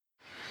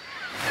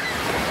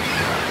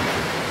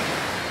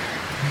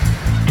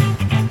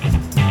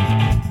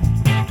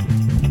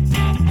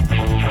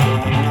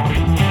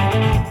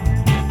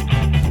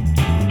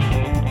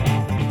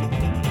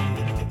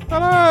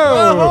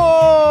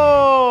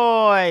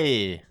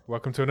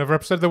Welcome to another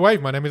episode of The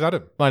Wave. My name is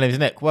Adam. My name is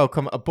Nick.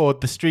 Welcome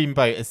aboard the Stream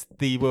Boat. It's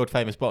the world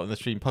famous Bottom of the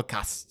Stream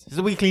podcast. It's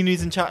a weekly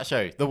news and chat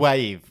show, The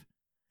Wave.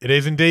 It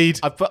is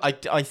indeed.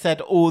 I said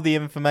all the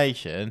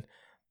information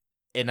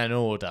in an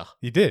order.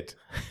 You did.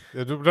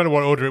 I don't know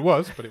what order it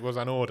was, but it was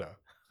an order.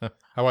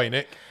 How are you,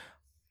 Nick?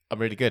 I'm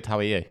really good. How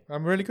are you?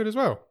 I'm really good as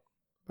well.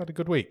 Had a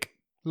good week.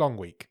 Long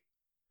week.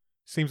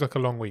 Seems like a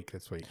long week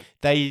this week.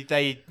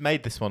 They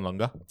made this one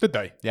longer. Did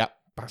they? Yeah.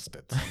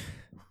 Bastards.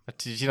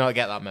 Did you not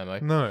get that memo?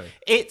 No.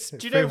 Do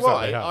you know feels why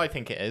like they have. I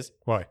think it is?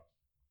 Why?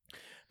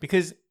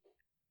 Because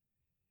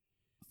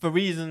for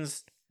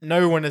reasons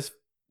no one has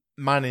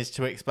managed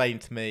to explain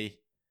to me,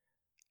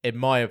 in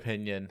my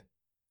opinion,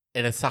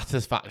 in a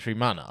satisfactory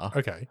manner,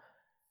 Okay.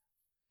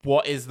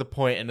 what is the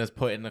point in us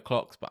putting the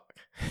clocks back?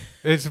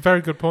 It's a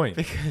very good point.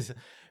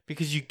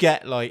 because you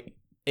get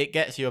it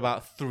gets you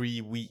about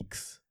 3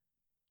 weeks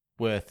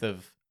worth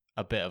of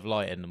a bit of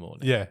light in the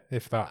morning. Yeah,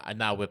 if that. And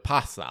now we're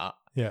past that.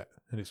 Yeah,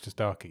 and it's just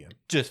dark again.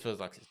 Just feels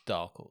like it's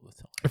dark all the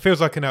time. It feels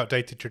like an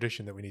outdated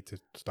tradition that we need to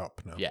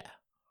stop now. Yeah.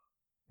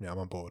 Yeah, I'm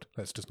on board.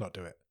 Let's just not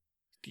do it.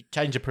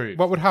 Change approved.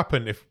 What would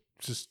happen if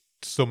just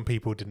some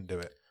people didn't do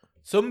it?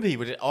 Some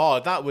people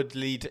that would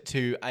lead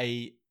to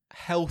a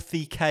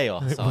healthy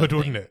chaos. It would,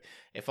 wouldn't it?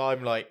 If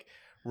I'm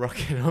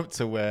rocking up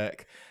to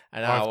work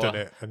I've done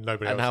it and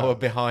nobody else an hour has.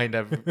 behind,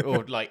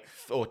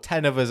 or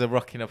 10 of us are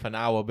rocking up an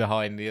hour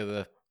behind the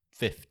other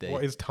 50.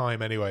 What is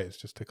time anyway? It's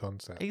just a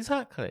concept.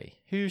 Exactly.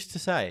 Who's to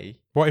say?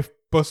 What if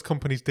bus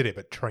companies did it,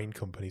 but train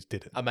companies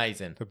didn't?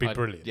 Amazing. It'd be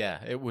brilliant. Yeah,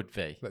 it would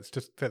be. Let's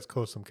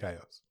cause some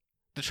chaos.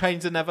 The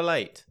trains are never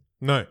late,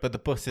 No, but the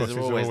buses buses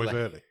are always late.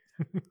 early.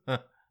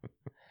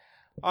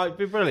 Oh, it'd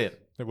be brilliant.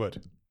 It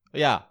would.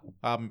 Yeah.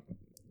 I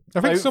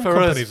think some for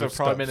us, companies for have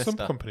Prime stopped. Minister.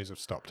 Some companies have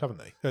stopped, haven't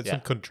they? Yeah.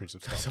 Some countries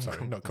have stopped. Some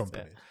Sorry, not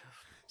companies, companies.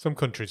 Some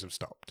countries have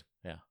stopped.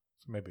 Yeah.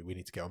 So maybe we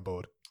need to get on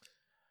board.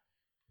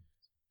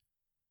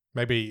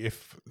 Maybe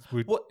if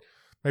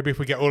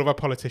we get all of our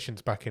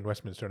politicians back in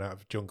Westminster and out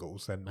of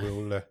jungles, then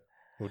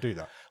we'll do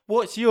that.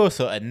 What's your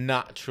sort of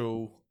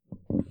natural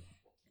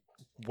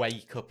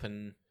wake up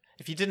and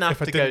if you didn't have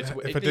If I to go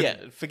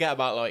didn't- to forget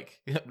about like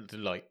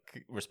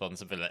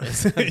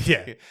responsibilities.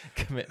 Yeah.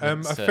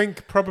 Commitments. I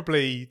think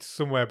probably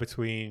somewhere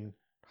between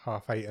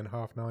 8:30 and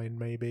 9:30,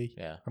 maybe.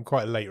 Yeah. I'm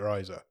quite a late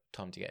riser.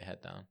 Time to get your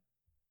head down.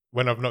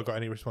 When I've not got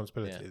any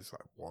responsibilities,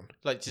 like 1.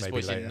 Like just Maybe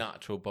what's your later.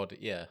 natural body.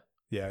 Yeah.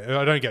 Yeah,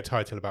 I don't get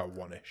tired till about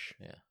 1ish.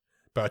 Yeah.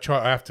 But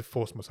I have to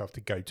force myself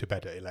to go to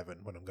bed at 11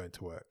 when I'm going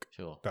to work.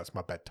 Sure. That's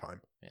my bedtime.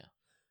 Yeah.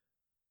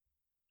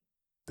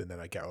 And then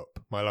I get up.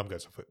 My alarm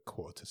goes off at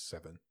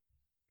 7:15.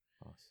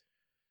 Nice.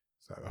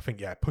 So I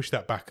think, push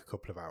that back a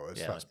couple of hours.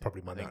 Yeah, That's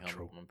probably my I think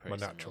natural, I'm my pretty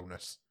similar.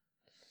 naturalness.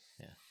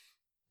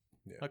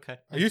 Yeah. Okay.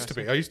 I used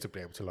to be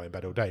able to lie in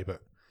bed all day,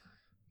 but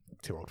I'm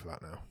too old for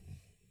that now.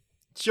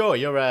 Sure,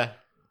 you're a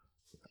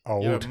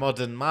Old.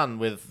 modern man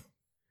with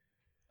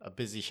a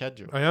busy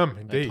schedule. I am,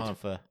 No indeed. time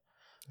for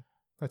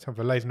No time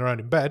for lazing around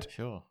in bed.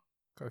 sure.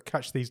 Got to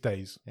catch these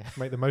days. Yeah.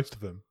 Make the most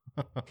of them.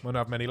 Won't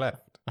have many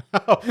left.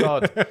 Oh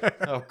god.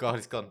 Oh god,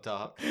 it's gone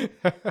dark.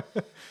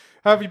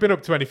 Have you been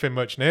up to anything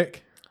much,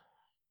 Nick?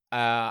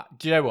 Do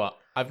you know what?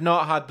 I've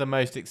not had the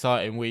most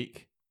exciting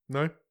week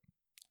No?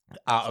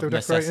 out Still of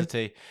decorating?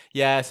 necessity.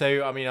 Yeah,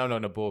 so I mean, I'm not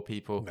going to bore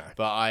people, No.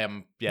 but I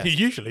am. Yeah, You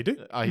usually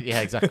do.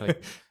 yeah, exactly.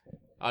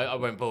 I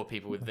won't bore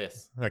people with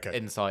this Okay.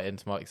 insight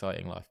into my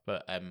exciting life,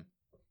 but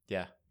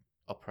yeah,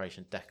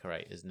 Operation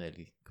Decorate is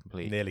nearly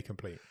complete. Nearly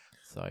complete.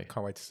 So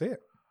Can't wait to see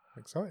it.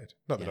 Excited.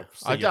 Not that Yeah. I've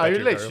seen your I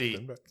bedroom very literally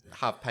often, but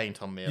have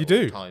paint on me. You at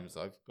do? all times.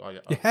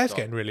 your hair's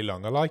getting really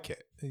long. I like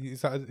it.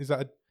 Is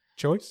that a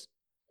choice?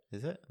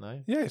 Is it?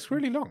 No. Yeah, it's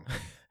really long.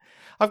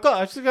 I've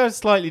just got a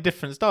slightly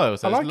different style.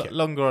 So I like it's it.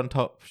 longer on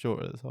top,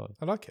 shorter at the side.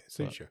 I like it. It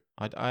suits you.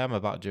 I am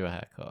about to do a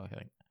haircut, I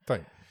think.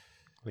 Don't.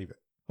 Leave it.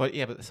 Well,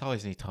 yeah, but the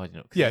sides need tidying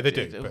up. 'cause Yeah, they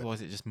do, but-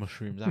 Otherwise, it just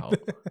mushrooms out.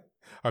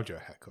 I'll do a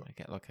haircut. I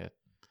get like a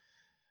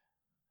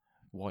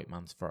white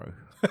man's fro.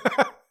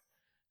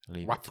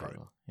 Leave Whack it fro.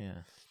 till-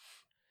 Yeah.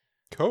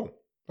 Cool.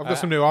 I've got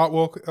some new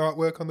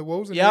artwork on the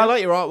walls. in Yeah, I here.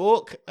 like your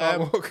artwork.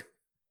 Artwork.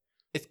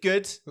 It's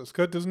good. Looks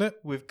good, doesn't it?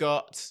 We've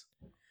got.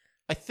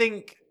 I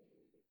think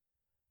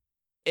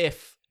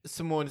if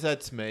someone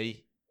said to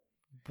me,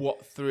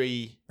 "What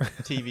 3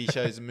 TV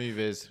shows and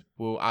movies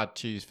will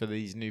choose for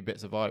these new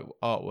bits of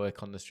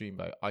artwork on the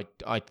Streamboat?"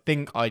 I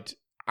think I'd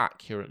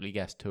accurately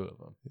guess 2 of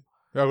them.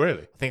 Oh,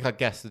 really? I think I'd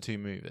guess the 2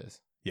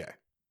 movies. Yeah.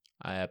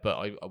 But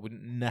I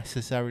wouldn't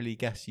necessarily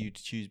guess you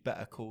to choose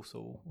Better Call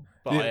Saul.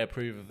 But Yeah, I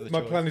approve of the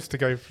My choice. plan is to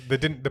go.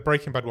 The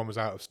Breaking Bad one was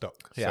out of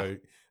stock, Yeah. so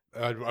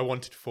I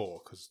wanted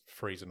 4 because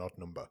 3 is an odd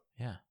number.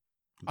 Yeah.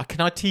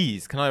 Can I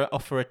tease? Can I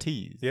offer a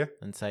tease? Yeah.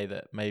 And say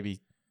that maybe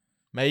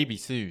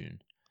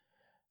soon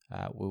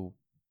we'll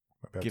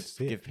Might be able to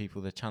see give it.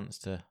 people the chance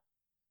to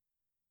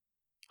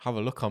have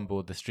a look on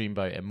board the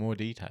Streamboat in more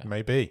detail.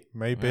 Maybe.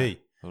 Yeah.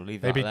 We'll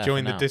leave that Maybe there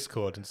join for the now.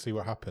 Discord and see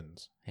what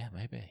happens. Yeah,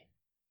 maybe.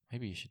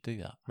 Maybe you should do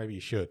that. Maybe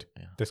you should.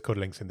 Yeah. Discord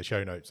links in the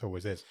show notes.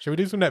 Always is. Shall we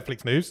do some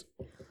Netflix news?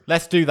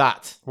 Let's do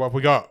that What have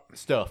we got?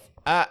 stuff.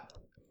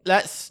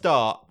 let's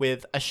start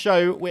with a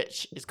show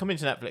which is coming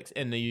to Netflix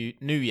in the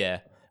new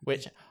year,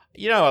 which,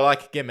 I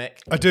like a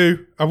gimmick. I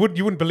do. You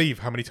wouldn't believe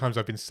how many times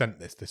I've been sent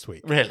this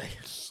week. Really?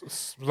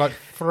 Like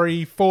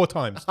 3-4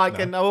 times. I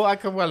can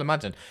well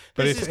imagine.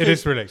 But it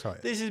is really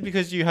exciting. This is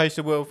because you host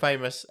a world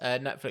famous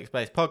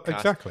Netflix-based podcast.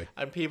 Exactly.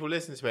 And people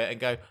listen to it and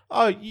go,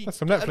 "Oh, that's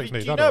some Netflix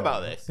news. Do you know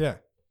about this?" Yeah.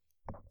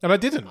 And I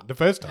didn't the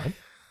first time.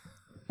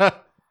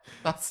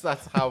 That's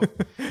how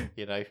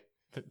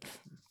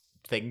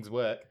things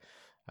work.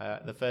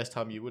 The first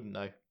time you wouldn't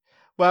know.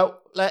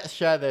 Well, let's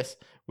share this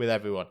with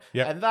everyone.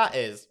 Yeah. And that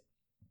is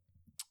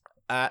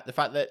the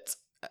fact that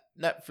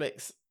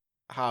Netflix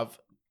have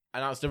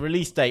announced a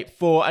release date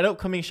for an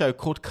upcoming show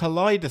called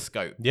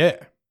Kaleidoscope. Yeah.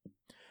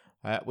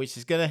 Which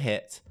is going to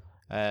hit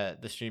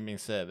the streaming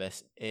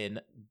service in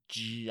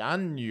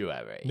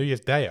January. New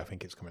Year's Day, I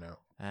think it's coming out.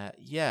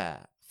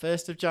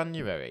 1st of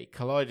January.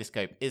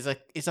 Kaleidoscope is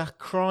a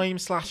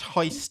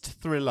crime/heist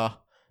thriller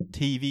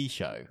TV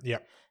show. Yeah.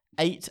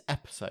 8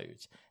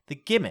 episodes. The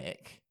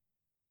gimmick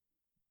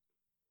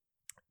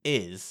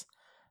is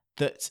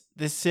that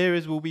this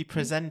series will be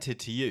presented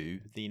to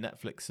you, the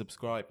Netflix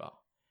subscriber,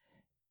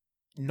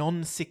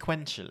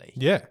 non-sequentially.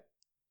 Yeah.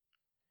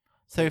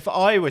 So if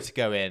I were to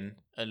go in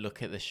and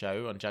look at the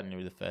show on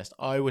January the 1st,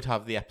 I would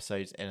have the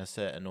episodes in a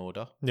certain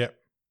order. Yeah.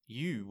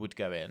 You would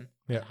go in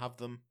and have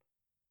them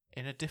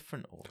in a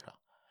different order.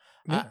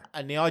 Yeah.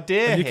 And the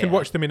idea and you can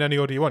watch them in any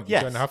order you want.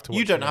 Yes, you don't have to watch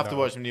you don't them have to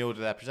watch them in the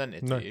order they're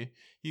presented to you.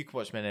 You can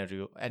watch them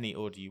in any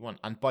order you want.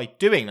 And by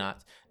doing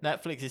that,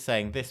 Netflix is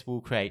saying this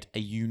will create a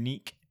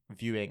unique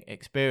viewing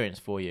experience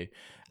for you,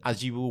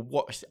 as you will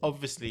watch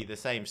obviously the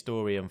same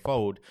story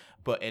unfold,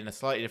 but in a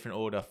slightly different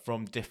order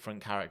from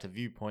different character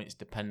viewpoints.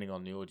 Depending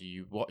on the order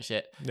you watch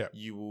it,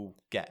 you will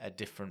get a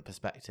different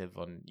perspective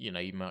on, you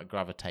might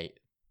gravitate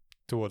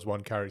towards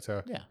one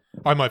character. Yeah.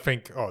 I might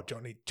think, oh,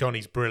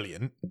 Johnny's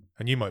brilliant,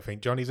 and you might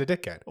think Johnny's a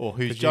dickhead. Or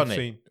who's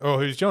Johnny?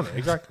 Who's Johnny?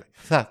 Exactly.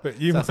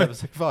 That's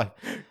episode 5.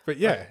 But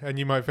yeah, and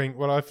you might think,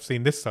 well, I've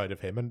seen this side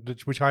of him,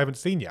 and which I haven't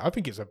seen yet. I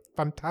think it's a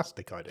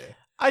fantastic idea.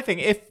 I think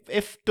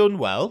if done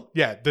well,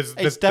 there's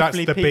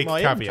definitely that's the big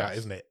caveat, interest.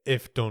 isn't it?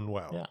 If done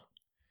well. Yeah.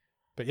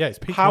 But yeah, it's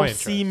piqued how my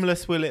interest.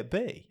 seamless will it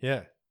be?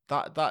 Yeah.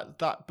 But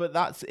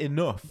that's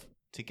enough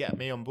to get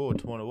me on board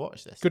to want to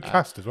watch this. Good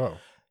cast as well.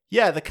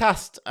 Yeah, the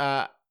cast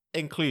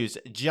includes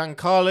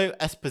Giancarlo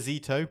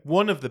Esposito,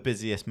 one of the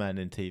busiest men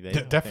in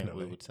TV.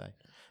 Definitely, we would say.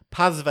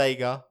 Paz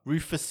Vega,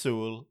 Rufus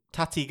Sewell,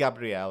 Tati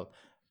Gabrielle,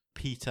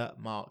 Peter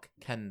Mark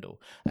Kendall.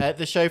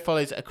 The show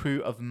follows a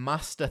crew of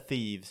master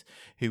thieves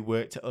who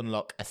work to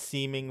unlock a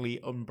seemingly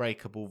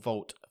unbreakable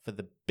vault for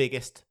the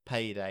biggest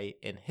payday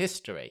in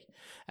history.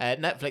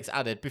 Netflix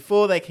added,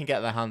 before they can get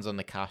their hands on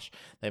the cash,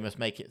 they must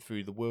make it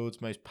through the world's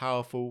most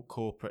powerful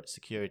corporate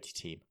security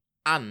team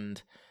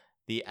and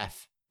the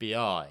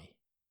FBI.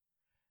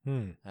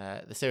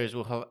 The series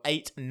will have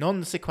 8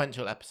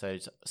 non-sequential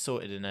episodes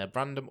sorted in a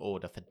random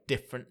order for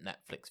different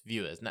Netflix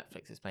viewers.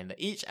 Netflix explained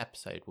that each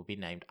episode will be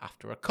named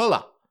after a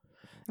colour.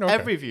 Okay.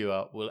 Every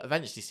viewer will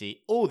eventually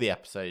see all the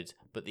episodes,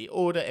 but the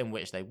order in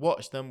which they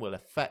watch them will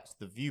affect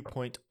the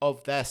viewpoint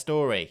of their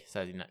story,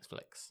 says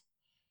Netflix.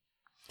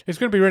 It's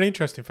going to be really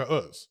interesting for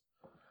us,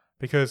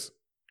 because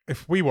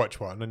if we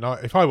watch one, and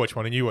if I watch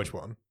one and you watch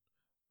one,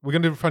 we're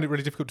going to find it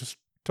really difficult to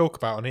talk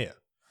about on here.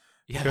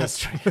 Yeah, that's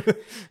true.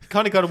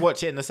 Kind of got to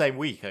watch it in the same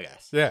week, I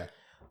guess. Yeah.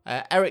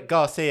 Eric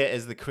Garcia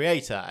is the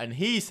creator, and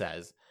he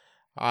says,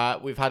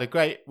 "We've had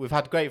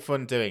great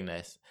fun doing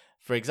this.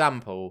 For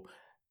example,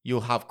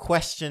 you'll have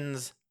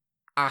questions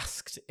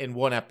asked in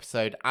one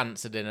episode,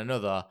 answered in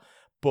another,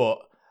 but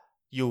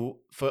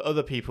for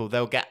other people,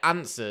 they'll get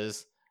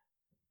answers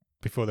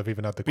before they've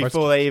even had the question.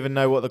 Before they even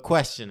know what the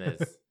question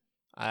is."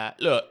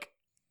 Look.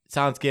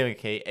 Sounds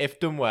gimmicky.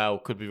 If done well,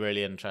 could be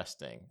really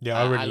interesting. Yeah,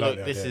 I really like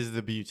that. This is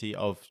the beauty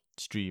of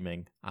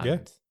streaming. And yeah,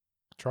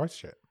 try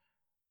shit.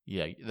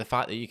 Yeah, the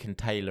fact that you can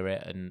tailor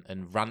it and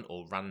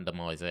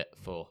randomize it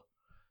for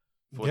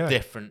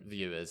different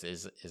viewers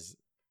is it's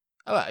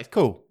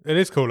cool. It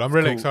is cool. I'm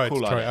really excited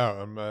to try it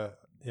out. I'm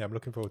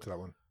looking forward to that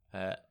one.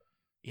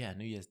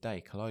 New Year's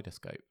Day,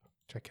 Kaleidoscope.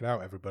 Check it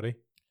out, everybody.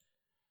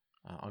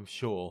 I'm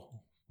sure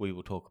we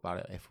will talk about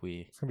it if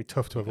we. It's gonna be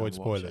tough to avoid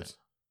spoilers.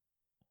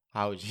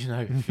 How would you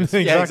know?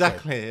 Exactly. Yeah,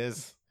 exactly. It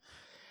is.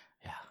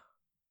 Yeah.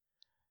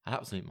 An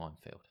absolute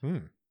minefield.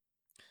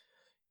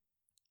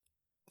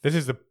 This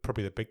is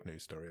probably the big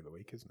news story of the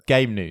week, isn't it?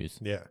 Game news.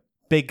 Yeah.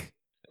 Big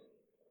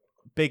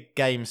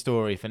game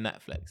story for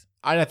Netflix.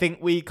 And I think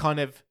we kind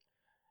of,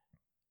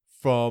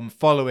 from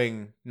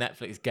following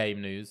Netflix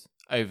game news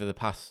over the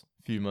past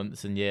few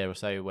months and year or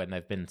so, when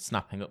they've been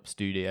snapping up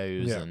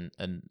studios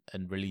and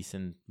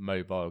releasing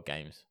mobile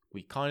games,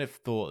 we kind of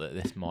thought that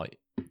this might.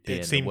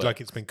 It seemed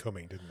like it's been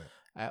coming, didn't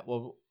it?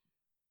 Well,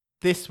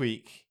 this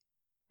week,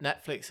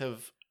 Netflix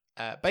have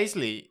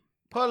basically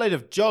put a load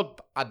of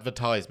job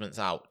advertisements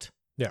out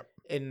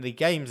in the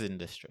games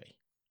industry.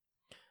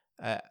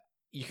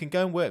 You can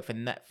go and work for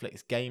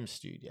Netflix Game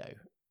Studio.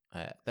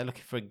 They're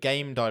looking for a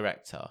game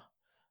director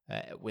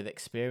with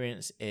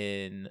experience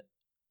in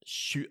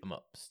shoot 'em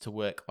ups to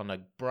work on a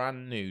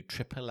brand new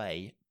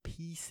AAA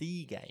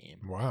PC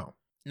game. Wow.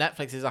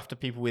 Netflix is after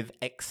people with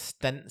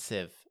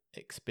extensive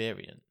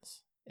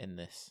experience in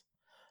this,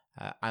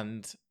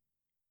 and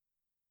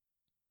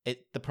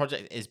the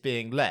project is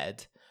being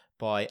led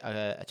by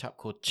a chap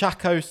called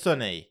Chaco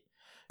Sonny,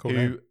 Cool who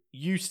name.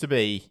 used to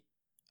be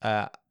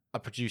a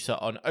producer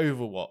on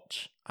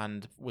Overwatch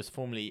and was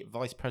formerly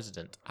vice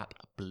president at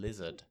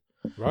Blizzard.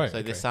 Right.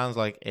 So this sounds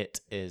like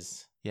it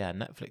is,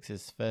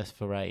 Netflix's first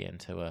foray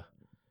into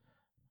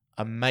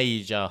a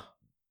major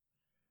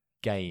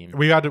game.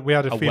 We had a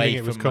away feeling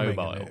it was from coming.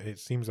 mobile. And it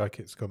seems like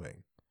it's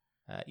coming.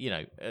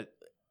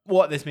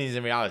 What this means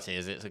in reality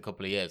is it's a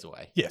couple of years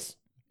away. Yes.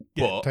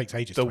 Yeah, But it takes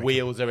ages. The to make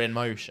wheels are in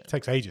motion. It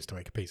takes ages to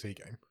make a PC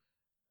game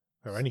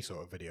or any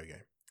sort of video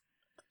game.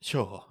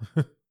 Sure.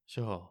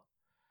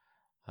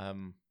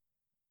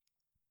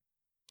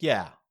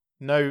 Yeah.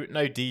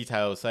 No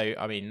details. So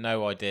I mean,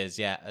 no ideas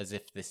yet. As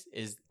if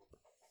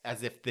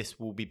this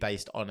will be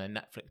based on a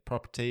Netflix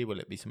property. Will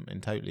it be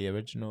something totally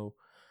original?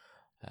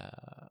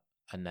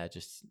 And they're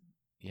just,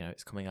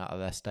 it's coming out of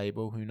their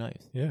stable. Who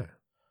knows? Yeah.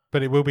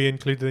 But it will be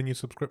included in your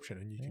subscription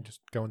and you can just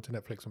go onto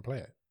Netflix and play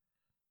it.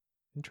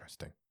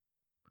 Interesting.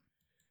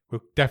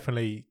 We'll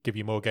definitely give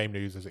you more game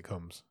news as it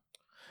comes.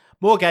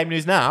 More game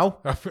news now.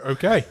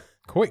 Okay.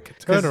 Quick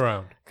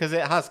turnaround. Because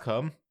it has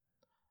come.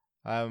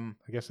 I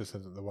guess this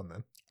isn't the one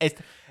then.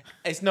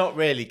 It's not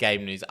really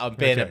game news. I'm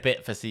being a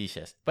bit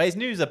facetious. But it's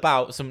news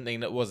about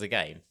something that was a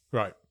game.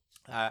 Right.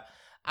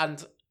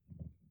 And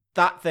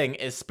that thing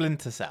is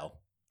Splinter Cell.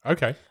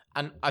 Okay.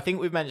 And I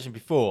think we've mentioned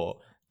before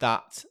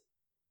that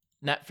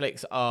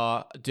Netflix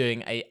are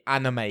doing an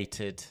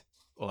animated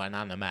or an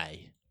anime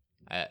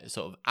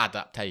sort of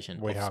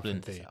adaptation of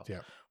Splinter Cell. Yeah.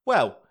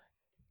 Well,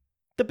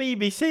 the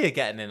BBC are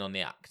getting in on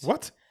the act.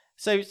 What?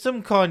 So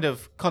some kind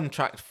of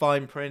contract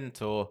fine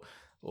print or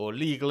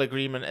legal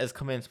agreement has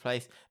come into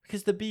place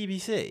because the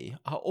BBC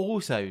are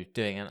also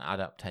doing an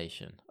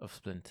adaptation of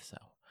Splinter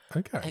Cell.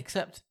 Okay.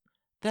 Except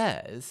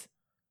theirs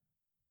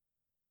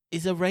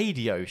is a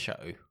radio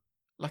show,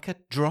 like a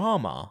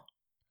drama.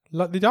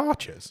 Like the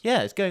Archers?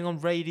 Yeah, it's going on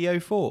Radio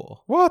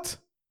 4 What?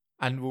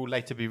 and will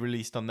later be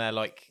released on their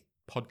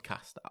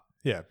podcast app.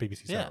 Yeah,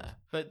 BBC Sound. Yeah,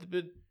 but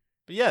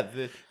yeah,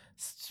 the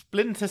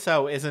Splinter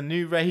Cell is a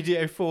new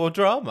Radio 4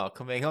 drama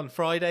coming on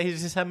Friday,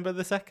 December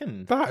the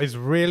 2nd. That is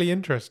really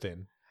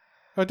interesting.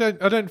 I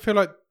don't feel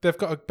like they've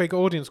got a big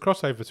audience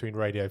crossover between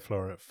Radio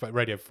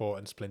 4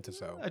 and Splinter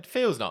Cell. It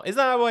feels not. Is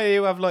that why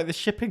you have the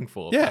shipping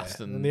forecast?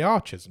 Yeah, and the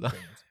Archers and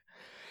things.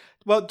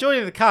 Well,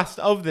 joining the cast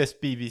of this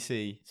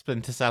BBC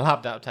Splinter Cell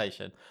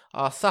adaptation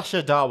are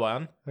Sacha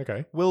Dhawan,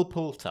 Okay. Will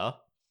Poulter,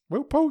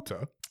 Will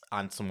Poulter?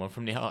 and someone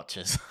from the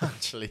Archers.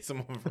 Actually,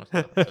 someone from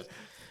the Archers.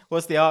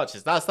 What's the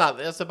Archers?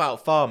 That's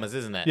about farmers,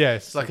 isn't it? Yeah,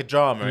 it's like a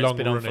drama. It's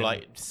been on for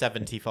long-running-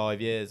 75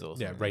 years or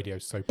something. Yeah, radio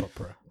soap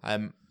opera.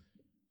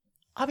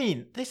 I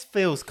mean, this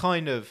feels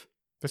kind of.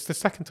 It's the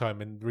second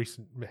time in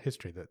recent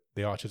history that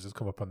the Archers has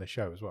come up on this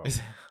show as well. Is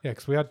it? Yeah,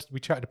 because we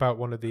chatted about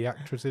one of the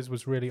actresses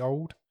was really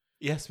old.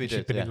 Yes, we She's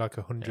did. been yeah. in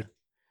 100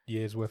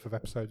 years worth of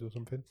episodes or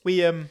something.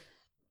 We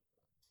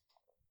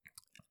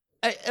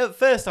at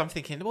first I'm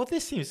thinking, well,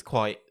 this seems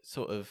quite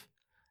sort of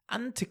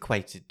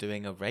antiquated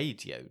doing a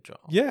radio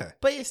drama. Yeah,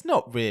 But it's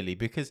not really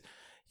because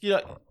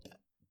I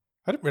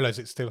didn't realise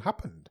it still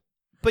happened.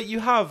 but you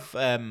have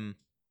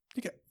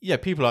You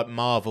get people like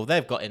Marvel,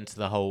 they've got into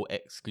the whole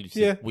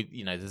exclusive Yeah. with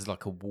there's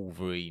like a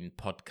Wolverine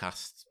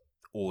podcast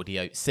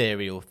audio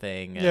serial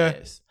thing.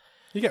 Yeah.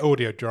 you get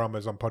audio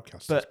dramas on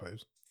podcasts, I But-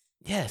 suppose.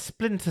 Yeah,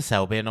 Splinter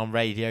Cell being on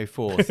Radio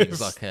 4 seems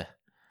like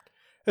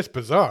It's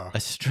bizarre. a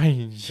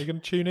strange. Are you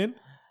going to tune in?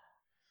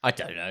 I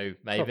don't know,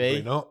 Probably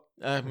maybe. not.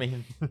 I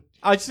mean,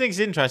 I just think it's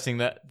interesting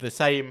that the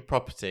same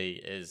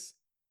property is,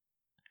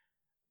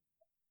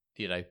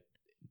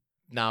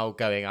 now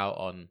going out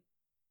on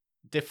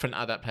different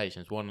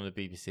adaptations, one on the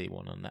BBC,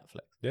 one on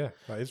Netflix. Yeah,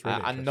 that is really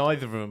And interesting.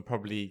 neither of them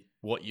probably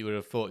what you would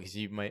have thought, because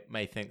you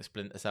may think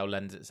Splinter Cell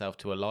lends itself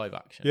to a live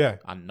action. Yeah.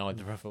 And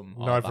neither of them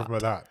are Neither that. of them are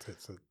that.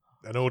 It's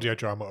an audio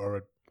drama or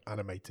an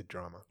animated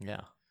drama.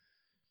 Yeah.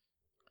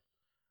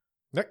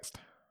 Next.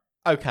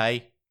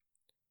 Okay.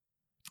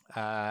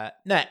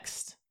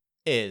 Next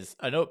is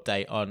an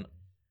update on,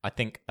 I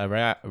think, a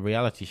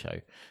reality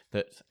show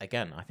that,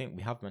 again, I think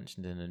we have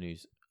mentioned in the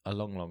news a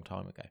long, long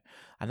time ago.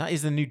 And that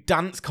is the new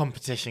dance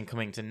competition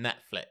coming to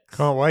Netflix.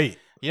 Can't wait.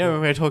 When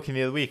we were talking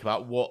the other week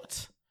about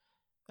what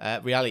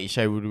reality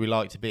show would we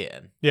like to be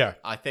in, Yeah.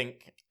 I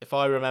think if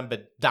I remember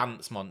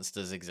Dance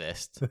Monsters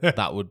exist,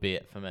 that would be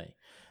it for me.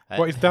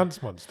 What is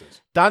Dance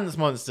Monsters? Dance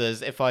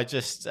Monsters, if I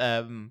just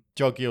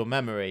jog your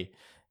memory,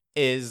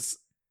 is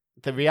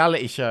the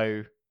reality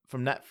show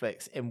from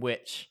Netflix in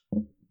which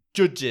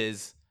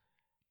judges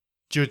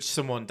judge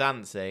someone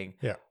dancing,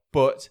 Yeah.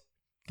 but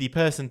the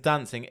person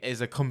dancing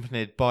is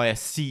accompanied by a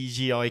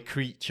CGI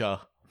creature,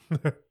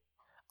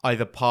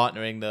 either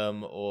partnering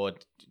them or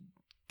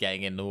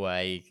getting in the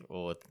way,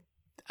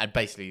 and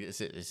basically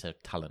it's a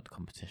talent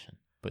competition,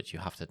 but you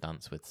have to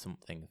dance with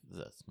something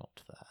that's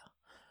not there.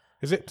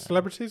 Is it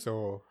celebrities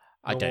or?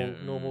 I Normal-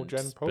 don't normal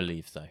gen pub?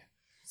 believe so.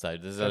 So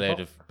there's Gen a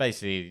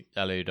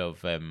load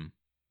pop? of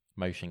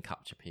motion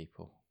capture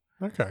people.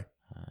 Okay.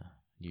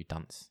 You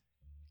dance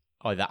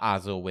either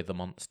as or with a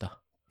monster.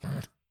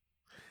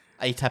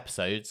 8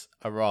 episodes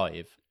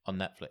arrive on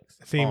Netflix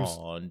Seems-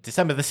 on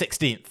December the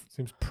 16th.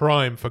 Seems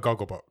prime for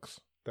Gogglebox.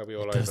 They'll be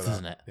all over Does, that.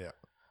 doesn't it? Yeah.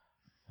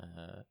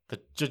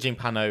 The judging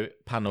panel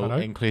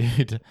Pano?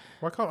 include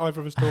Why can't either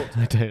of us talk?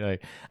 I don't know,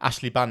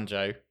 Ashley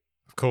Banjo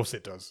Of course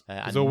it does.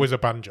 There's and- always a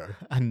banjo.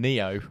 and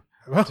Neo.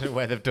 I don't know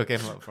where they've dug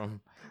him up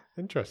from.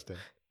 Interesting.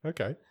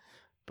 Okay.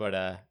 But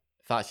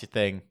if that's your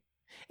thing,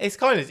 it's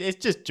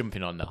just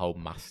jumping on the whole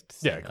masked.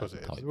 Yeah, singer because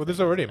it is. type Well, there's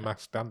thing, already a isn't it?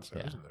 masked dancer,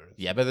 Yeah. isn't there?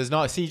 Yeah, but there's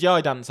not a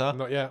CGI dancer.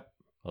 Not yet.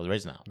 Well, there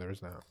is now. There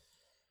is now.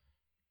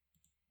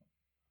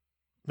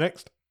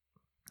 Next.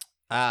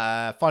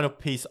 Final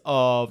piece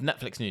of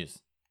Netflix news.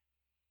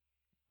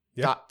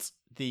 Yeah. That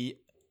the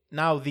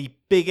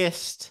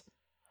biggest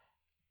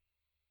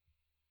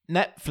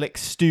Netflix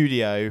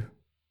studio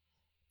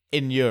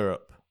in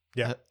Europe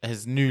Yeah.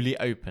 has newly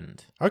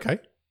opened. Okay.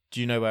 Do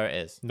you know where it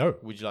is? No.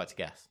 Would you like to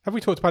guess? Have we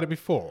talked about it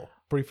before?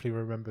 Briefly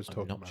remembers I'm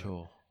talking not about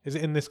sure. it. Is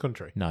it in this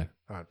country? No.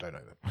 Oh, I don't know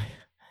then.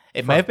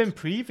 It may have been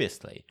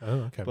previously,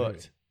 Oh, okay.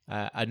 maybe.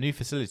 but a new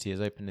facility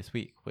has opened this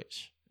week,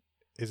 which...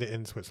 Is it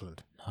in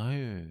Switzerland?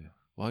 No.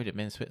 Why would it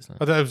be in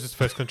Switzerland? I thought it was just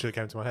the first country that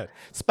came to my head.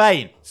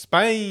 Spain.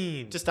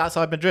 Spain. Just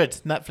outside Madrid.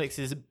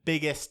 Netflix's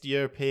biggest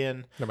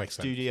European That makes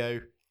sense.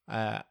 studio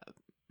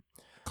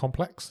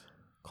Complex.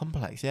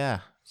 complex, yeah.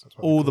 So that's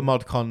what All they the call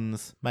mod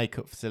cons,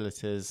 makeup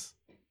facilities,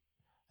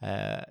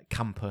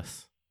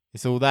 campus.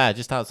 It's all there,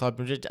 just outside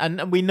Madrid.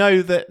 And we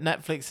know that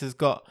Netflix has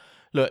got,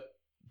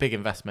 big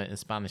investment in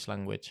Spanish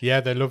language. it. Yeah,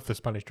 they love the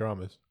Spanish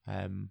dramas.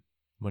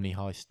 Money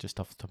Heist, just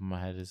off the top of my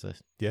head, is a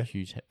Yeah.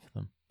 huge hit for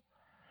them.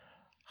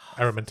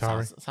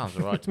 Aramentari. Sounds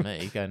all right to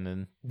me, going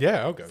and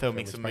Yeah, I'll go.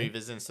 filming film some in Spain.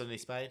 movies in sunny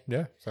Spain.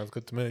 Yeah, sounds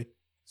good to me.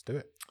 Let's do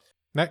it.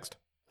 Next.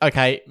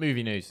 Okay,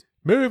 movie news.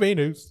 Movie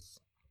news.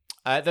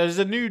 There's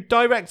a new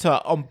director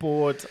on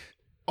board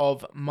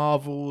of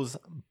Marvel's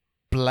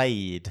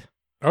Blade.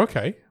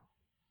 Okay.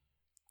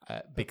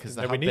 Because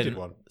No, there we have needed been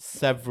one.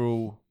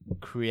 several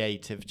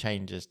creative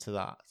changes to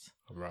that.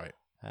 Right.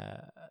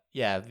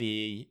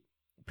 The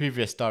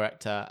previous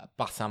director,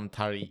 Bassam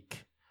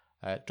Tariq,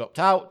 dropped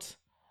out.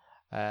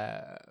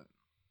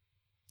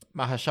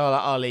 Mahershala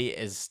Ali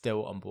is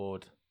still on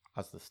board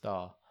as the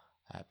star.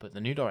 But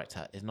the new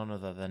director is none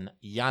other than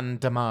Jan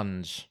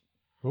Demange,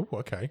 Oh,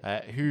 okay.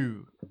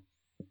 who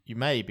you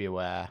may be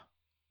aware.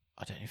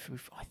 I don't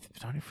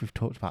know if we've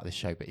talked about this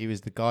show, but he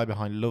was the guy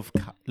behind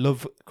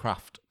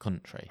Lovecraft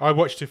Country. I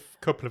watched a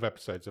couple of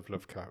episodes of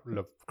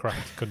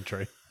Lovecraft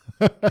Country.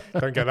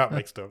 Don't get that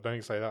mixed up.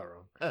 Don't say that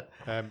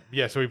wrong.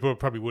 Yeah, so we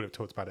probably would have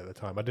talked about it at the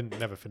time. I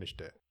never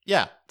finished it.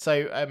 Yeah,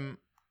 so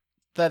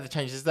they're the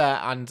changes there,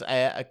 and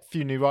a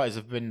few new writers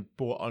have been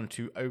brought on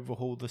to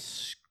overhaul the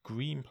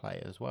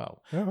screenplay as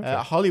well. Oh, okay.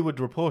 A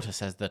Hollywood Reporter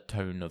says the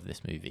tone of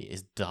this movie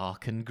is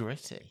dark and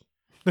gritty.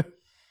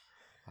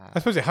 I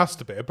suppose it has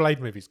to be. A Blade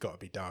movie's got to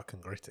be dark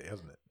and gritty,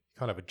 hasn't it? You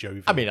can't have a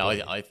jovial. I mean,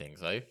 Blade. I think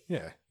so.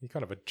 Yeah, you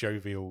can't have a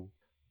jovial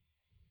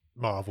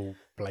Marvel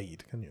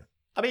Blade, can you?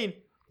 I mean,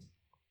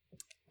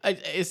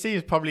 it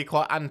seems probably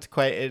quite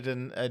antiquated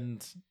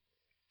and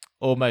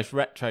almost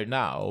retro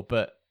now,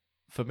 but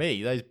for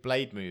me, those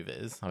Blade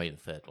movies, I mean,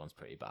 the third one's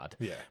pretty bad,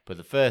 Yeah. but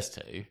the first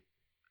two,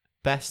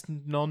 best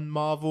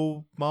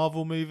Marvel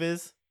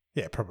movies,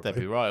 Yeah, probably. they'd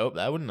be right up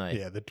there, wouldn't they?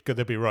 Yeah,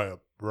 they'd be right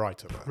up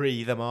there.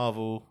 Pre the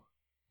Marvel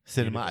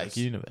Cinematic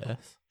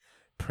Universe.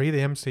 Pre the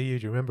MCU.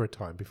 Do you remember a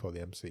time before the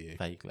MCU?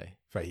 Vaguely.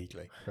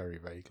 Vaguely, very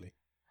vaguely.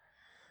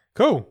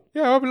 Cool.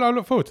 Yeah, I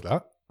look forward to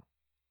that.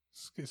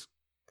 It's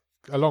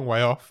a long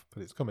way off,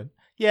 but it's coming.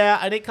 Yeah,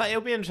 and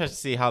it'll be interesting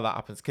to see how that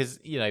happens because,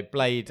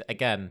 Blade,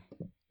 again,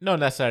 not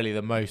necessarily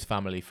the most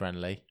family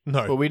friendly.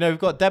 No. But we know we've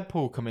got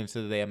Deadpool coming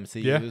to the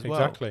MCU Yeah, as well.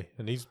 exactly.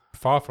 And he's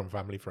far from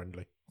family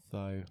friendly.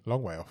 So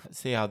Long way off. let's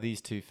see how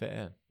these two fit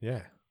in.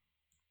 Yeah.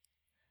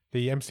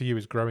 The MCU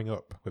is growing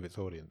up with its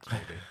audience,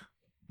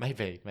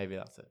 maybe. Maybe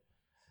that's it.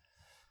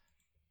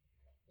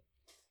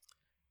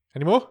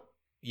 Any more?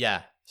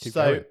 Yeah. Keep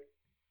so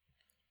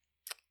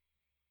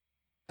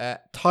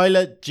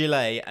Tyler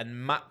Gillett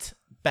and Matt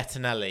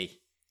Bettinelli,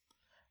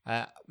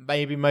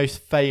 maybe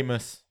most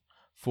famous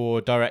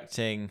for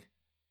directing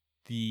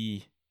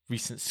the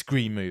recent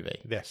Scream movie.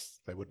 Yes,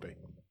 they would be.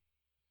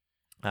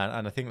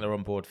 And I think they're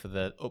on board for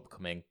the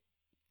upcoming.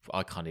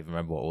 I can't even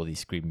remember what all these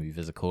Scream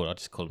movies are called. I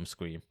just call them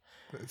Scream.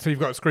 So you've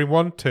got Scream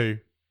 1, 2,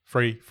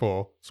 3,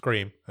 4,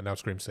 Scream, and now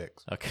Scream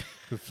 6. Okay.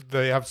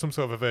 They have some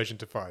sort of aversion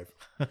to 5.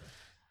 But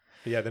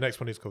yeah, the next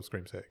one is called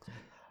Scream 6.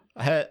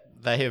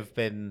 They have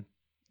been.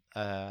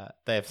 They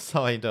have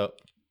signed up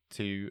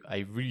to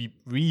a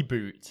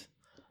reboot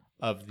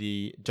of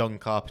the John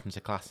Carpenter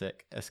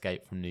classic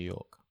Escape from New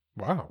York.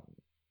 Wow.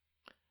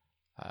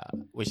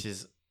 Which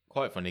is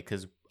quite funny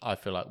because I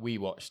feel like we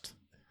watched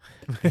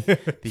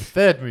the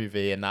third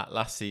movie in that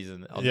last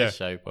season on this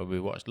show where we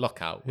watched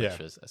Lockout, which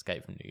was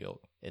Escape from New York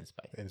in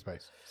space. In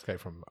space. Escape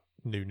from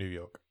New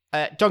York.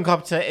 John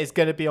Carpenter is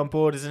going to be on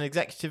board as an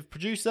executive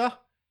producer.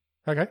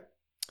 Okay.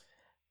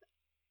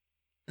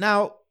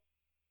 Now,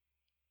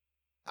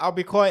 I'll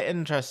be quite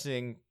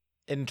interested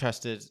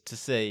to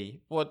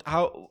see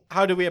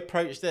how do we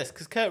approach this,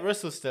 because Kurt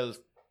Russell's still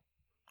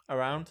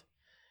around.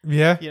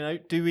 Yeah. You know,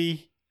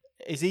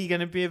 is he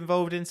going to be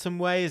involved in some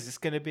way? Is this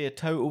going to be a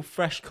total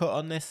fresh cut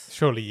on this?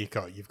 Surely you've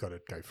got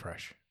to go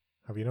fresh.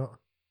 Have you not?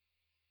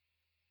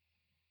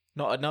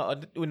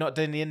 We're not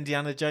doing the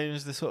Indiana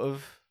Jones, the sort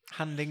of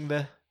handing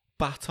the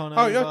baton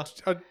Oh, over.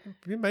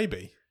 yeah,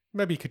 maybe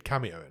he could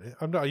cameo in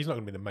it. He's not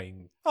going to be the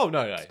main Oh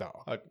no.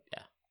 star.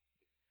 Yeah.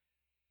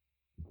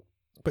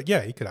 But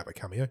yeah, he could have a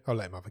cameo. I'll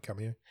let him have a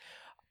cameo.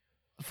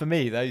 For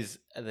me, those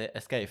the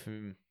Escape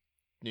from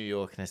New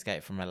York and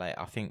Escape from LA,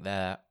 I think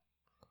they're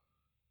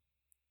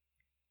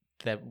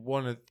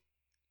one of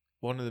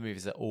the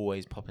movies that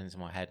always pop into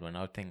my head when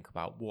I think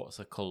about what's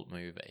a cult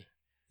movie.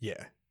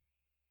 Yeah.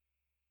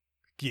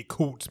 Your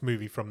cult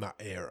movie from that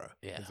era.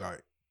 Yeah. It's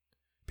like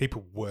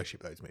people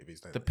worship those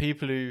movies, don't The they?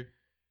 people who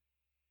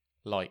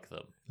like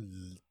them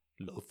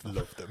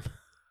Love them.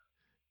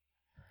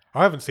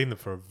 I haven't seen them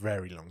for a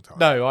very long time.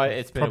 No,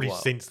 it's been probably a while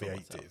since the for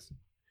myself.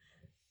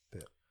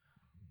 80s.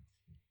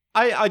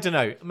 I don't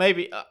know.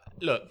 Maybe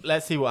look.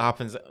 Let's see what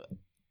happens.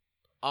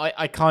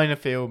 I kind of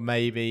feel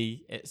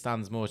maybe it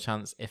stands more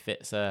chance if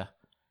it's a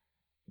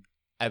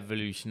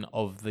evolution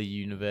of the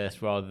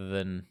universe rather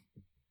than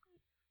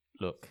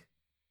look.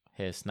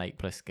 Here's Snake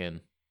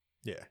Plissken.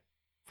 Yeah.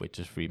 We're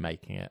just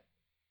remaking it.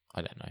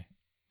 I don't know.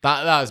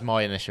 That was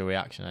my initial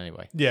reaction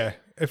anyway. Yeah.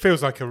 It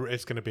feels like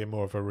it's going to be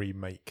more of a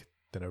remake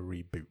than a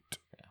reboot.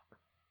 Yeah.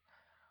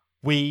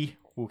 We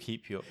will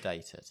keep you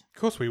updated. Of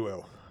course we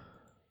will.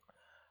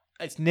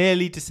 It's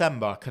nearly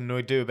December. Can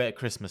we do a bit of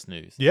Christmas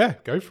news? Yeah,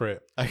 go for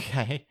it.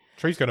 Okay.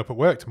 Tree's going up at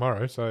work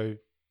tomorrow, so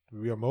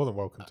we are more than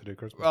welcome to do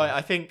Christmas. Right,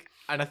 I think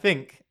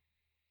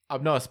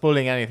I'm not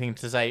spoiling anything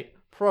to say.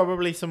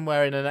 Probably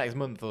somewhere in the next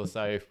month or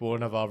so, for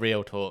one of our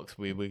real talks,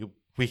 we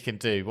can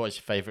do. What's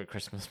your favourite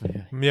Christmas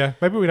movie? Yeah,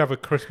 maybe we'd have a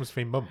Christmas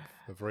themed month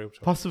of real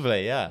talk.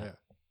 Possibly, yeah.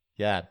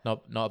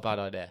 Not a bad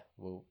idea.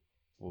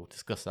 We'll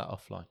discuss that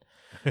offline.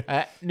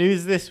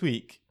 News this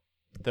week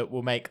that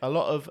will make a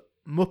lot of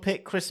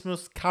Muppet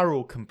Christmas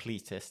Carol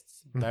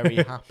completists very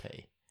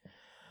happy,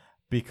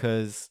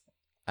 because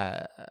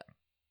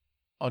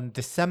on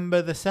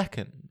December the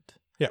 2nd,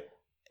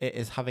 it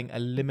is having a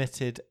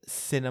limited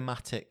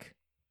cinematic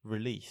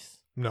release.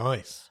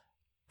 Nice.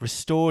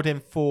 Restored in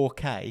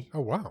 4K.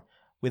 Oh, wow.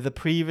 With a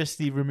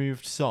previously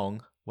removed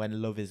song,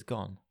 When Love Is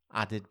Gone,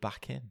 added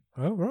back in.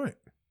 Oh, right.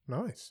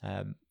 Nice.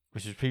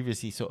 Which was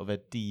previously sort of a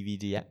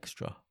DVD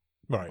extra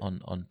Right.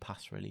 on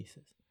past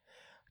releases.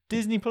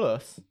 Disney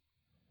Plus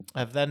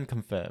have then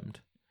confirmed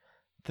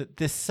that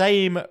the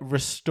same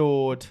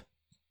restored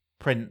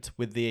print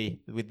with the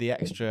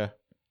extra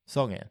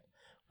song in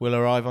will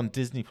arrive on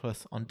Disney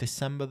Plus on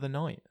December the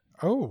 9th.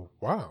 Oh,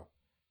 wow.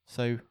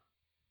 So,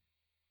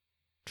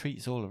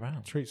 treats all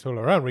around. Treats all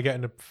around. We're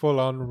getting a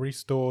full-on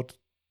restored...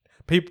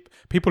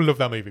 People love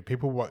that movie.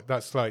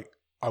 That's like...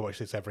 I watch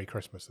this every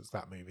Christmas. It's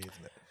that movie,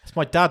 isn't it? It's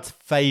my dad's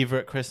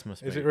favourite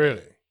Christmas movie. Is it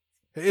really?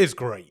 It is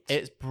great.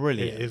 It's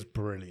brilliant. It is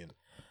brilliant.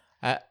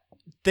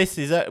 This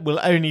will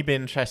only be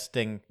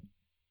interesting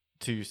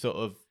to sort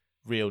of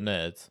real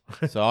nerds.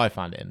 So I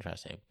find it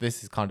interesting.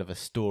 This is kind of a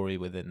story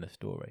within the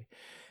story.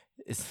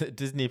 It's that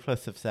Disney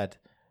Plus have said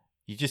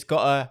you just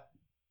gotta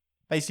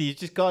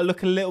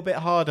look a little bit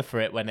harder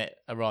for it when it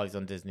arrives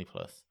on Disney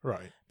Plus.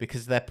 Right.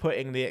 Because they're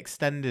putting the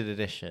extended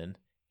edition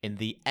in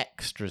the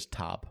extras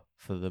tab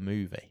for the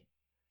movie.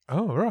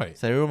 Oh, right.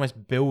 So they're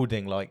almost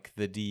building like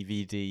the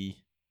DVD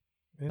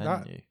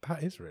menu.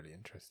 That is really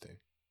interesting.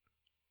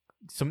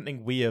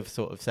 Something we have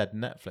sort of said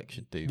Netflix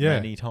should do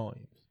many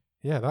times.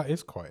 Yeah, that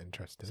is quite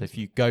interesting. So if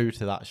you go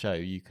to that show,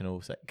 you can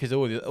also... Because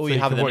all you you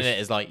have can at the watch- minute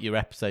is like your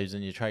episodes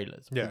and your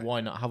trailers. Yeah. But why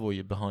not have all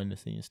your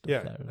behind-the-scenes stuff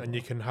Yeah, there? as and well?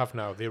 you can have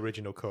now the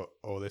original cut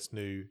or this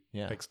new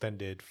Yeah.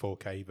 extended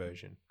 4K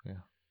version. Yeah.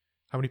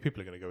 How many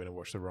people are going to go in and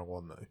watch the wrong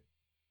one, though?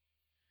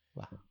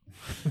 Wow.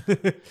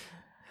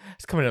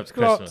 It's coming up to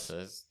Lots.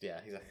 Christmas. So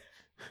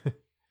exactly.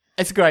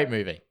 It's a great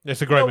movie.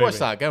 It's a great Go movie. watch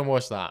that. Go and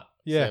watch that.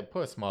 Yeah. So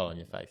put a smile on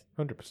your face.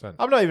 100%.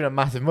 I'm not even a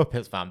massive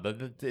Muppets fan,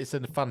 but it's a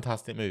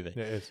fantastic movie.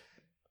 Yeah, it is.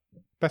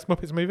 Best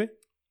Muppets movie?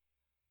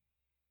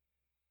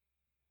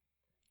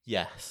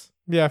 Yes.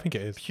 Yeah, I think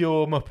it is.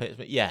 Pure Muppets,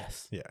 but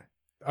yes. Yeah.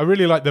 I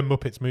really like the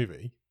Muppets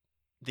movie.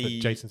 The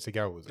that Jason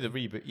Segel was the in.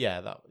 reboot.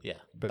 Yeah, that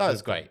But that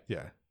was great.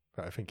 Yeah,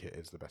 but I think it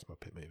is the best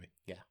Muppet movie.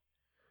 Yeah.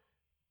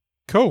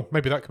 Cool.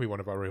 Maybe that could be one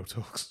of our real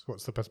talks.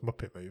 What's the best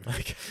Muppet movie?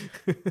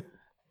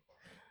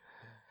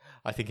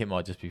 I think it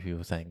might just be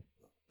people saying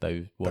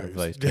one of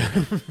those two.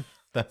 Yeah.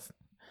 That's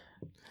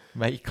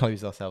may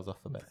close ourselves off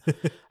a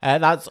bit.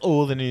 That's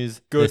all the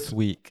news Good. this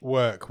week.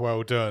 Work.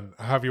 Well done.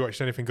 Have you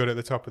watched anything good at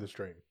the top of the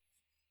stream?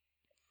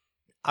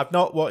 I've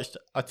not watched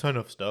a ton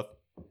of stuff.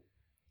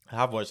 I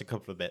have watched a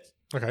couple of bits.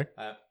 Okay.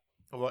 I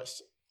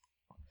watched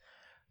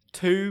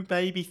 2,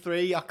 maybe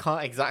 3. I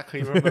can't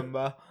exactly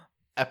remember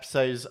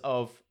episodes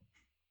of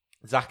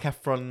Zac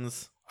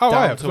Efron's Oh, I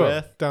Down have to as well.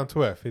 Earth. Down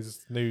to Earth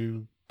is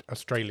new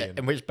Australian.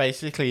 In which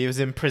basically he was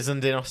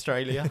imprisoned in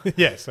Australia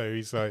Yeah, so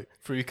he's like,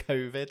 through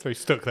COVID. so he's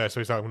stuck there. So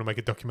he's like, I'm going to make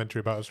a documentary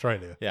about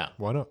Australia. Yeah,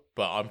 Why not?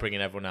 but I'm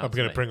bringing everyone else. I'm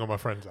going to bring all my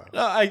friends out.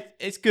 No,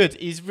 it's good.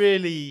 He's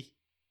really.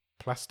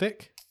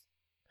 Plastic.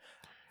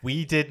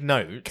 We did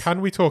note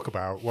Can we talk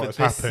about what has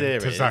this happened to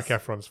series- Zac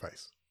Efron's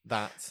face?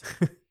 that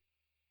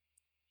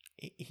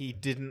he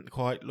didn't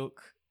quite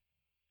look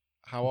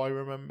how I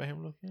remember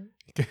him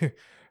looking.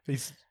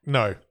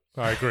 No,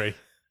 I agree.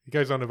 He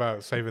goes on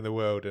about saving the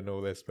world and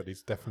all this, but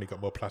he's definitely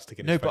got more plastic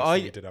in No, his but face I-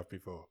 than he did have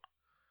before.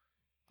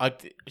 I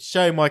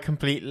show my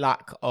complete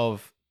lack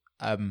of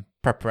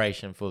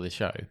preparation for the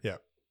show. Yeah.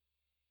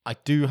 I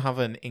do have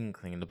an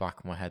inkling in the back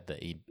of my head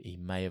that he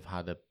may have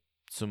had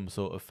some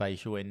sort of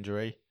facial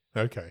injury.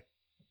 Okay.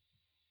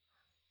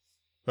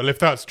 Well, if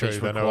that's true, Which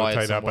then I will required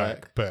take that some back.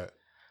 work. But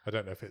I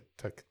don't know if it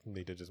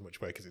needed as much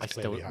work as it's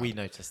clearly had. We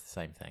noticed the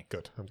same thing.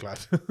 Good. I'm glad.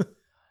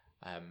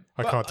 I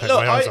But can't take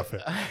look, my eyes off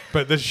it.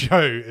 But the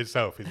show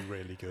itself is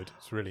really good.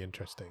 It's really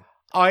interesting.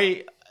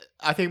 I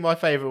think my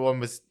favourite one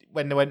was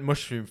when they went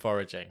mushroom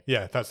foraging.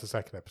 Yeah, that's the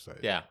second episode.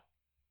 Yeah,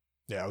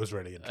 Yeah, it was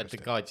really the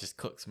interesting. guy just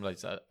cooked some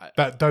loads.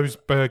 Those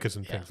burgers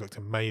and Yeah. things looked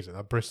amazing.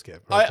 That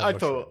brisket. I mushrooms.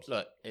 thought,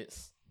 look,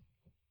 it's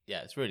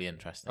really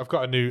interesting. I've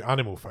got a new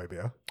animal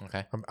phobia.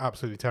 Okay. I'm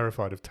absolutely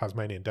terrified of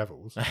Tasmanian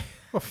devils.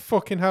 What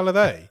fucking hell are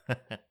they?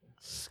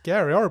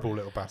 Scary, horrible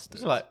little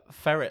bastards. It's like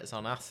ferrets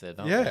on acid,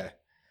 aren't Yeah. they?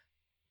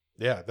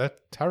 Yeah, they're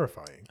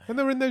terrifying. And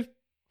they're in those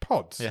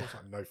pods. Yeah. I was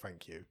like, no,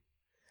 thank you.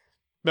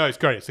 No, it's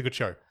great. It's a good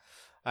show.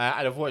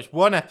 And I've watched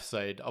one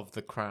episode of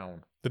The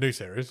Crown. The new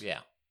series. Yeah.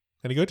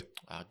 Any good?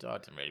 I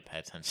didn't really pay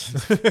attention.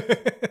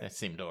 It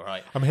seemed all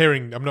right. I'm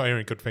not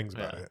hearing good things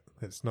about Yeah. it.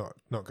 It's not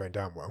going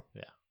down well.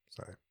 Yeah.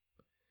 So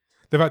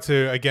they've had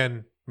to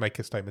again make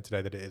a statement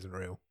today that it isn't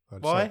real.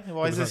 I'd Why? say.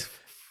 Why is Because this?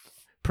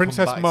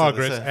 Princess back to the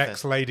Margaret's surface?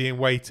 ex-lady in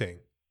waiting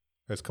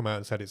has come out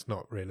and said it's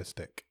not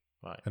realistic.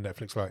 Right. And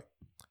Netflix like,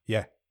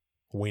 yeah,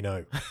 we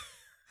know.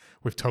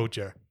 We've told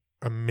you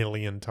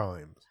 1,000,000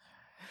 times.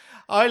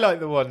 I like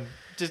the one,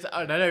 and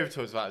I know we've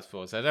talked about this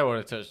before, so I don't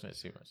want to touch on it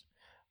too much,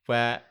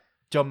 where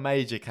John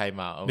Major came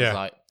out and Yeah. was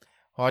like,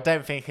 well, I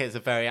don't think it's a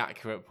very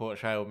accurate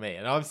portrayal of me.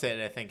 And I'm sitting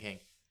there thinking,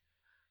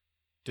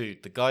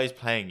 dude, the guy who's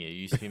playing you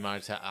used to be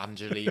married to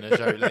Angelina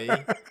Jolie.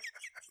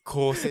 Of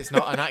course it's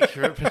not an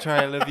accurate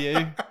portrayal of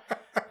you.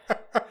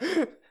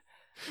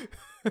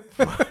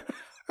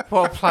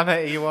 What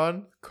planet are you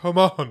on? Come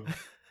on.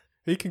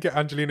 He can get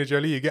Angelina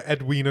Jolie, you get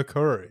Edwina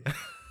Curry.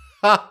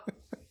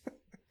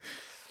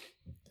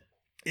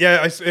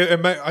 Yeah,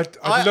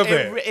 I love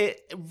it.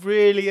 It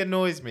really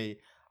annoys me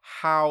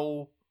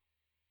how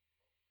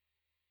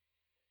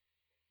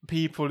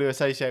people who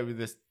associate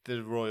with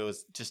the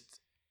royals just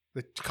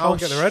They how can't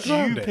get their head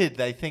around it. stupid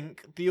they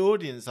think the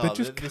audience are. They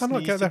just that this cannot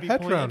needs get to their be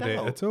head pointed around it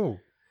out. at all.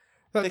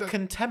 The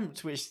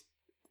contempt which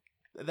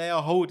they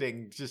are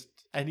holding just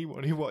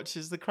anyone who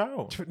watches The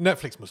Crown.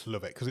 Netflix must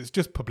love it because it's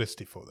just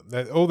publicity for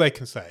them. All they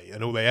can say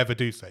and all they ever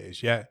do say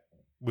is, "Yeah,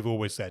 we've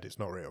always said it's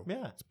not real.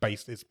 Yeah, It's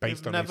based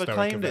we've on never historic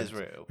claimed events. it's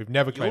real. We've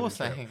never claimed You're it's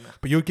real. saying that.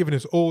 But you're giving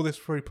us all this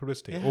free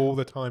publicity Yeah. all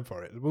the time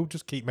for it. We'll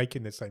just keep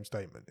making the same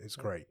statement. It's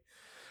great.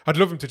 I'd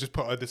love them to just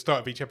put at the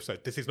start of each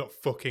episode, "This is not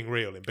fucking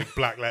real" in big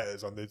black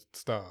letters on the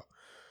start.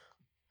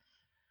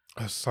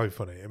 That's so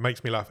funny. It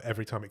makes me laugh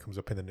every time it comes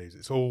up in the news.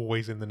 It's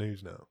always in the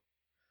news now.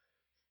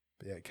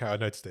 But yeah, I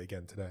noticed it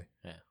again today.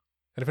 Yeah.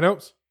 Anything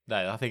else?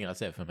 No, I think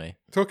that's it for me.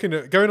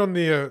 Going on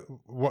the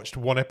watched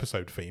one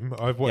episode theme.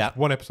 I've watched Yeah.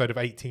 one episode of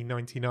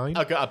 1899.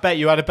 Okay, I bet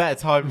you had a better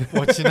time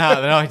watching that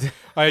than I did.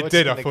 I watching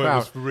did. I The thought Crown. it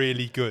was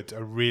really good. I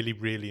really,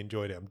 really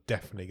enjoyed it. I'm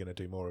definitely going to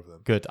do more of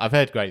them. Good. I've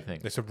heard great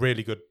things. It's a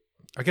really good.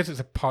 I guess it's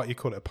a part. You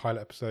call it a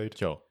pilot episode.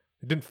 Sure.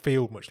 It didn't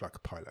feel much like a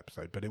pilot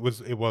episode, but it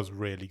was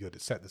really good.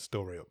 It set the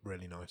story up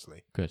really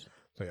nicely. Good.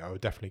 So yeah, I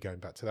would definitely going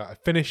back to that. I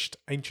finished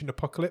Ancient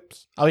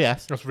Apocalypse. Oh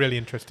yes. That's a really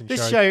interesting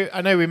This show,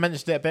 I know we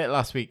mentioned it a bit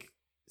last week,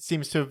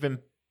 seems to have been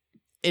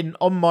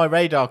on my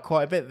radar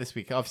quite a bit this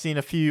week. I've seen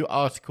a few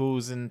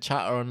articles and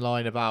chatter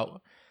online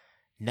about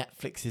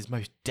Netflix's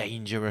most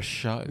dangerous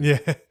show. Yeah,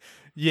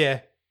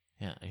 yeah.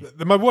 Yeah.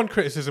 My one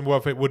criticism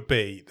of it would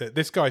be that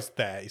this guy's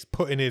there. He's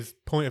putting his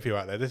point of view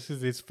out there. This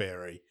is his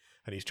theory,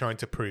 and he's trying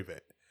to prove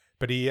it.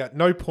 But he at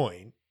no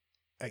point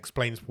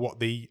explains what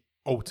the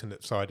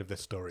alternate side of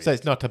this story So is.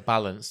 it's not a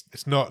balanced.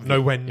 It's not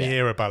nowhere Yeah.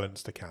 near a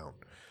balanced account.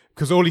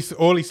 Because all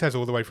he says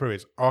all the way through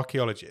is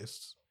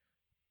archaeologists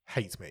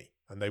hate me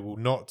and they will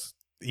not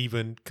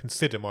even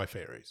consider my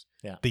theories.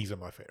 Yeah. These are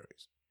my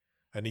theories.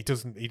 And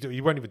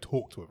he won't even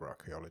talk to other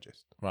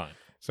archaeologists. Right.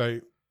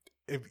 So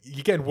if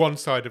you get one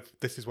side of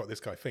this is what this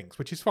guy thinks,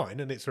 which is fine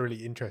and it's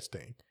really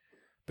interesting.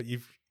 But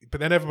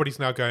then everybody's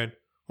now going,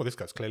 well, this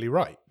guy's clearly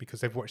right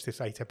because they've watched this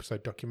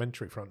 8-episode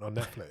documentary on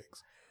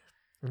Netflix.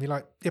 And you're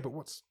like, yeah, but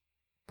what's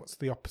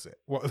the opposite?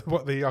 What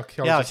the Yeah, I've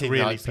archaeologists seen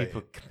really like say?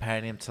 people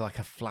comparing him to like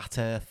a flat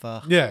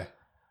earther. Yeah,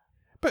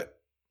 but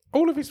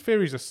all of his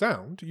theories are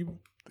sound.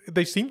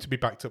 They seem to be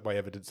backed up by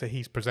evidence that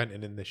he's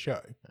presenting in this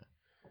show.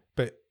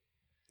 But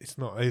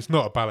it's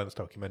not a balanced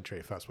documentary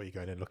if that's what you're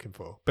going in looking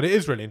for. But it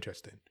is really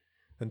interesting,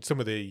 and some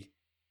of the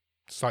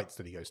sites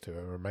that he goes to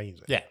are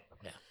amazing. Yeah.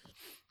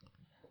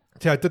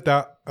 Yeah, I did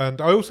that, and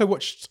I also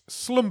watched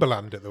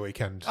Slumberland at the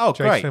weekend. Oh,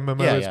 great. Jason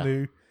Momoa's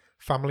new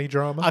family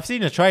drama. I've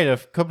seen a trailer a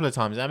couple of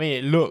times. I mean,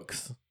 it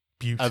looks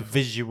Beautiful. a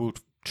visual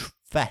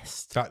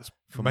fest. That's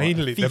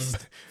mainly the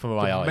for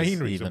my eyes. main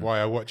reason even. why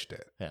I watched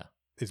it. Yeah.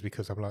 Is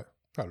because I'm like,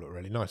 that looked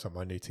really nice on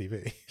my new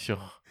TV.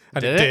 Sure.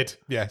 And Did it it? did.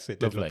 Yes, it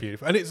did Lovely. look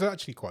beautiful. And it's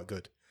actually quite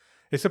good.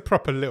 It's a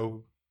proper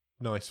little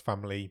nice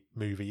family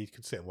movie. You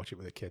can sit and watch it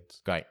with the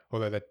kids. Great.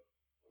 Although the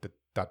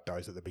dad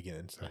dies at the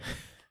beginning, so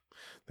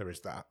there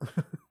is that.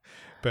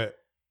 But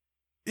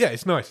yeah,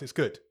 it's nice. It's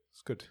good.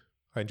 It's good.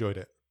 I enjoyed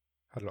it.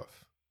 Had a lot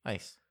of...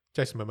 Nice.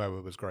 Jason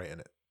Momoa was great in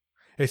it.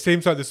 It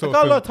seems like the I've sort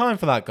got of a lot of time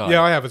for that guy.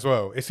 Yeah, I have as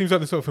well. It seems like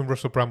the sort of film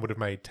Russell Brand would have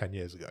made 10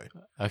 years ago.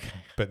 Okay.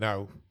 But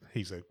now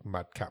he's a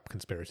madcap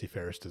conspiracy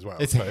theorist as well.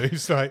 Is So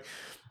it's like,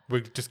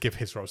 we'll just give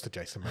his roles to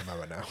Jason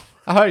Momoa now.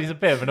 I heard he's a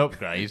bit of an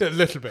upgrade, A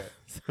little bit.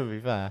 to be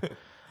fair. But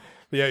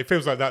yeah, it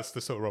feels like that's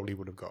the sort of role he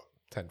would have got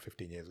 10,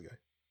 15 years ago.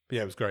 But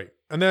yeah, it was great.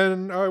 And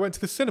then I went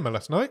to the cinema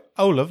last night.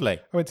 Oh, lovely.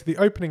 I went to the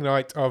opening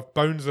night of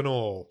Bones and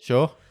All.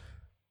 Sure.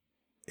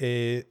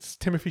 It's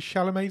Timothée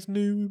Chalamet's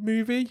new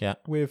movie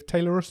with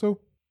Taylor Russell.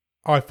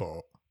 I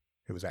thought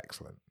it was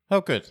excellent.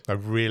 Oh, good. I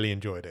really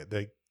enjoyed it.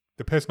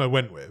 The person I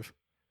went with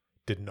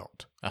did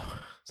not. Oh.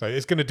 So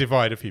it's going to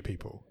divide a few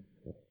people.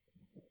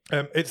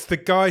 It's the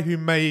guy who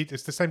made...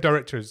 It's the same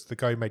director as the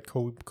guy who made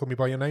Call Me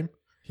By Your Name.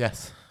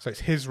 Yes. So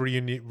it's his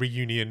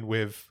reunion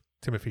with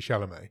Timothée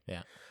Chalamet.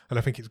 Yeah. And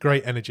I think it's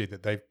great energy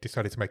that they've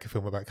decided to make a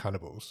film about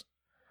cannibals.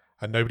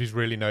 And nobody's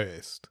really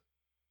noticed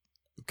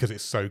because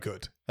it's so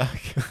good.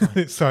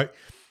 It's like,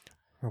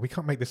 well, we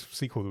can't make this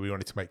sequel that we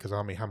wanted to make because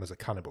Armie Hammer's a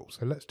cannibal.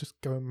 So let's just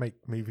go and make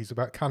movies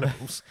about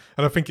cannibals.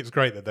 And I think it's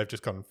great that they've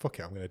just gone, fuck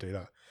it, I'm going to do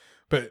that.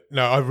 But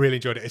no, I really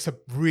enjoyed it. It's a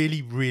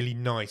really, really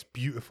nice,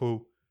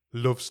 beautiful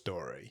love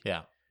story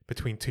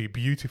between two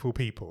beautiful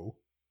people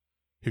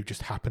who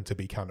just happen to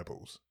be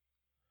cannibals.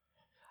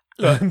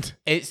 Look, And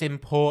it's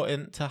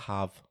important to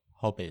have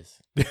hobbies.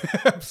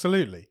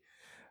 absolutely.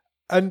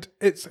 And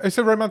it's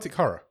a romantic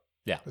horror.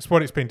 Yeah. It's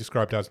what it's been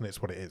described as, and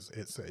it's what it is.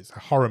 It's a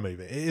horror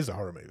movie. It is a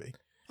horror movie.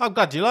 I'm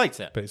glad you liked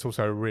it. But it's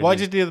also a really... Why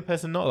did the other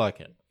person not like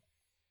it?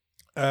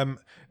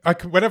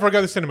 Whenever I go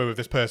to the cinema with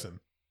this person,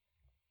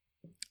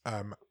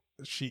 I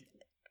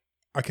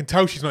can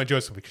tell she's not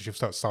enjoying something because she'll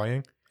start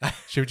sighing.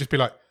 She would just be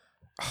like...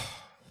 Oh.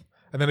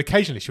 And then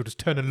occasionally she'll just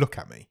turn and look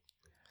at me.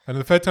 And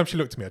the third time she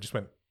looked at me, I just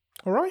went,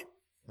 all right?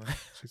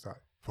 She's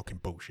like, fucking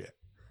bullshit.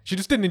 She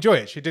just didn't enjoy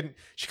it. She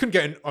couldn't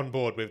get on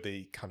board with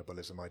the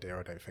cannibalism idea,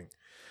 I don't think.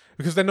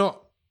 Because they're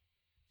not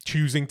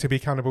choosing to be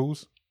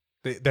cannibals.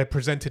 They're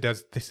presented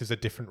as this is a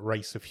different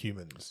race of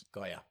humans.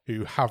 Got ya.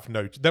 Who have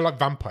they're like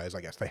vampires,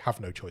 I guess. They have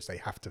no choice. They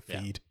have to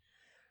feed.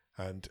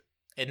 And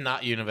in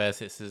that universe,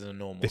 this is a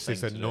normal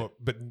thing.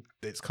 But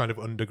it's kind of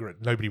underground.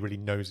 Nobody really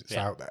knows it's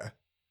out there.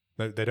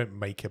 No, they don't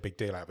make a big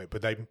deal out of it,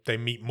 but they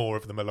meet more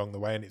of them along the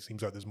way, and it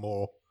seems like there's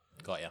more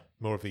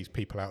of these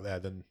people out there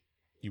than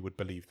you would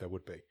believe there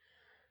would be.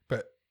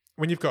 But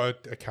when you've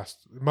got a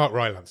cast, Mark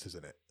Rylance is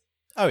in it.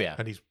 Oh yeah,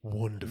 and he's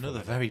wonderful.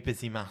 Another very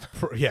busy man.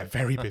 Yeah,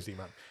 very busy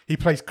man. He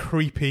plays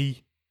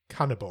creepy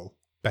cannibal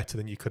better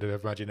than you could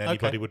have imagined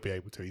anybody would be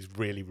able to. He's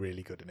really,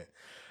 really good in it.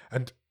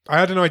 And I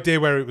had an idea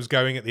where it was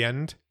going at the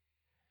end,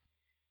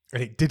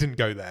 and it didn't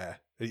go there.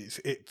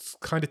 It's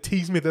kind of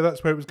teased me that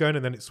that's where it was going,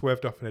 and then it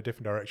swerved off in a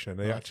different direction.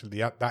 And actually,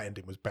 that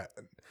ending was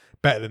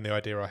better than the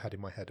idea I had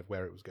in my head of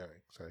where it was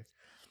going. So,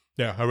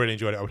 yeah, I really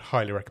enjoyed it. I would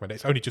highly recommend it.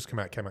 It's only just came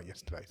out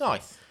yesterday. So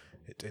nice.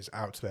 It is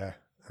out there,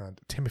 and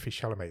Timothée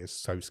Chalamet is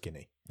so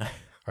skinny.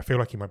 I feel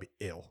like he might be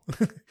ill.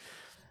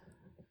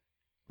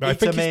 But I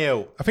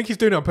think he's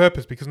doing it on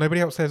purpose because nobody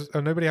else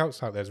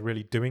out there is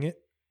really doing it.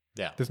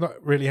 Yeah, there's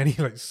not really any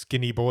like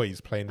skinny boys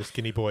playing the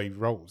skinny boy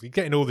roles. He's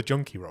getting all the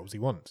junkie roles he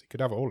wants. He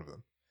could have all of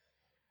them.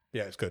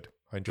 Yeah, it's good.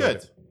 I enjoyed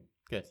it.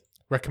 Good.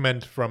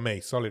 Recommend from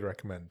me. Solid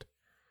recommend.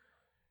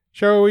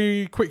 Shall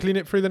we quickly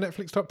nip through the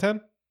Netflix top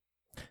 10?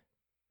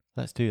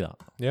 Let's do that.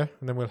 Yeah,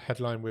 and then we'll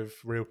headline with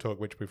Real Talk,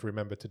 which we've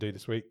remembered to do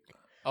this week.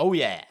 Oh,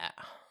 yeah.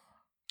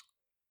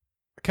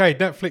 Okay,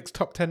 Netflix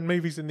top 10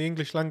 movies in the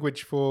English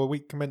language for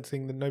week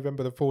commencing the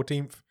November the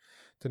 14th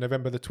to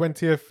November the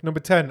 20th. Number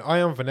 10, I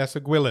Am Vanessa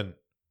Gwilyn.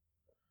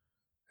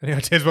 Any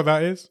ideas what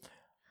that is?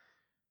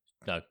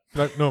 No.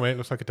 No, mate, it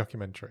looks like a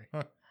documentary.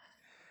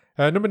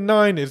 Number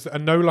 9 is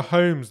Enola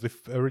Holmes, the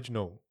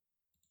original.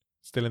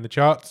 Still in the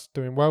charts,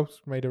 doing well.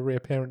 Made a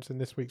reappearance in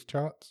this week's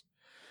charts.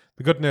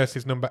 The Good Nurse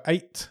is number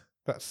 8.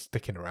 That's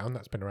sticking around.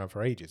 That's been around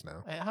for ages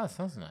now. It has,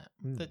 hasn't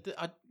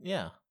it?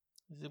 Yeah.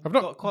 I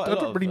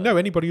don't really know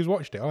anybody who's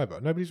watched it either.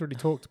 Nobody's really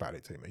talked about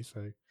it to me.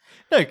 So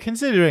no,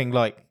 considering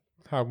like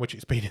how much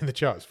it's been in the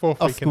charts. 4th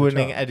week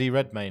Oscar-winning Eddie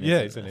Redmayne.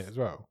 Yeah, he's in it as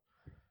well.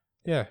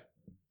 Yeah,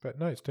 but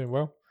no, it's doing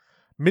well.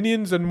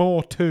 Minions and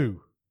More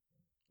 2.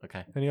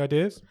 Okay. Any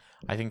ideas?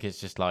 I think it's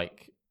just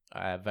like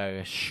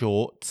various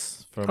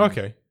shorts from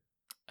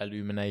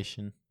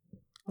Illumination.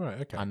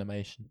 Right, okay.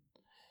 Animation.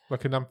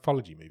 Like an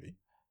anthology movie.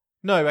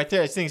 No, I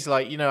think it's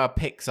like, you know how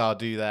Pixar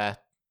do their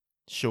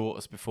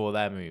shorts before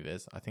their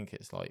movies. I think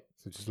it's like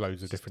So just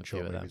loads of just different a few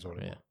short of them, movies all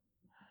in yeah.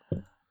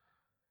 one.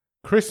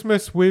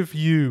 Christmas with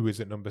You is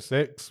at number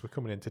 6. We're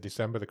coming into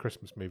December. The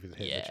Christmas movies are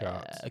hitting the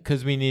charts.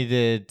 Because we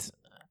needed.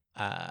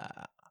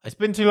 It's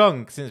been too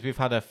long since we've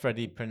had a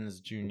Freddie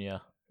Prinze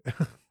Jr.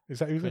 Is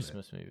that who's in it?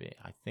 Christmas movie.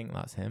 I think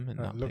that's him in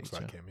that Looks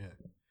picture. like him,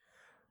 yeah.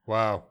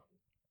 Wow.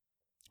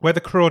 Where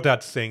the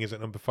Crawdads Sing is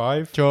at number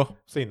 5. Sure.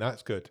 Seen that,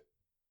 it's good.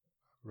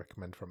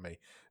 Recommend from me.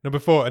 Number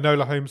 4,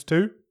 Enola Holmes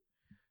 2.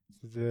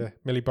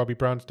 Millie Bobby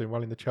Brown's doing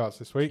well in the charts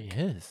this week. He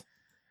is.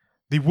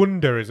 The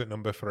Wonder is at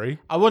number 3.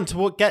 I want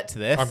to get to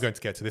this. I'm going to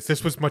get to this.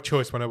 This was my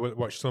choice when I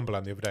watched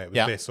Slumberland the other day. It was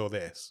Yeah. this or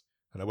this.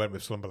 And I went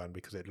with Slumberland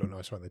because it looked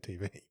nicer on the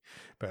TV.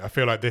 But I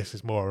feel like this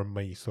is more a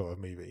me sort of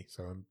movie.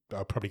 So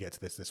I'll probably get to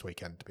this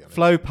weekend, to be honest.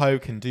 Flo Po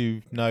can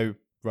do no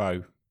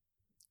row.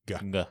 Gah.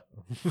 Gah.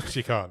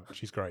 She can't.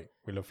 She's great.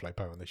 We love Flo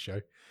Po on this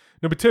show.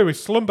 Number 2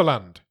 is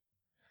Slumberland.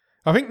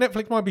 I think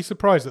Netflix might be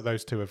surprised that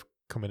those two have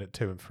come in at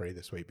 2 and 3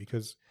 this week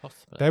because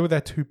Possibly. they were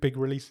their 2 big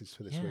releases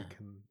for this Yeah. week.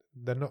 And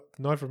they're not.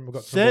 Neither of them have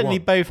got Certainly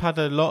number 1. both had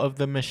a lot of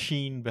the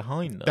machine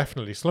behind them.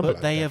 Definitely Slumberland.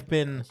 But they have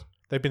definitely been has.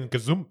 They've been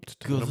gazumped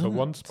to the number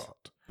 1 gazumped. spot.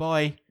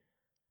 by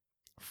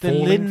the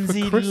Falling for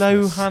Lindsay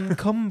Christmas. Lohan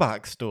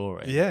comeback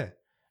story. Yeah.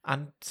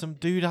 And some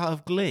dude out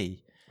of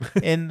Glee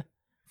in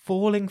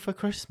Falling for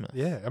Christmas.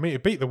 Yeah, I mean,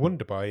 it beat The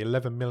Wonder by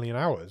 11 million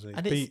hours, and it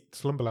And it's- beat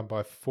Slumberland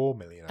by 4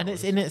 million hours. And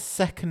it's in its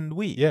second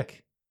week. Yeah.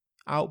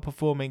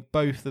 Outperforming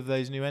both of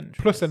those new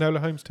entries. Plus Enola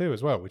Holmes 2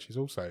 as well, which is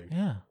also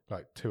Yeah.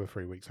 like 2 or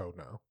 3 weeks old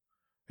now.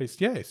 It's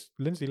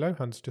Lindsay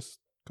Lohan's just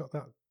got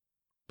that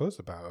buzz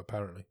about her,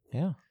 apparently.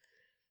 Yeah.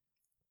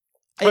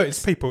 Well,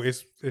 it's people,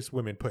 it's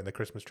women putting their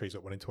Christmas trees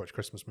up wanting to watch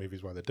Christmas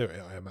movies while they do it,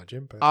 I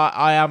imagine. But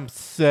I am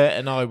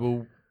certain I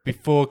will,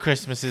 before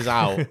Christmas is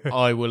out,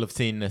 I will have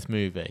seen this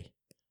movie.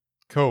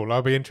 cool,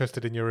 I'll be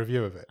interested in your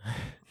review of it.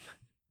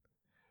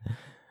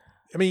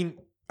 I mean,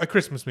 a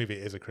Christmas movie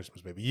is a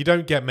Christmas movie. You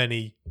don't get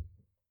many.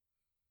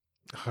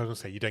 I was going to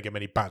say you don't get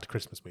many bad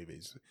Christmas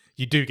movies.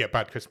 You do get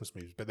bad Christmas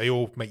movies, but they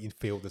all make you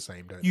feel the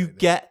same, don't You they?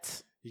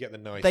 get, You get the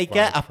nice. they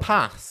get vibe a from it.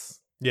 pass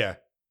Yeah.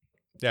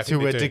 Yeah, I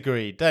think to they a do.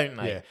 degree, don't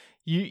they? Yeah.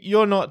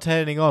 You're not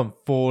turning on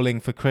Falling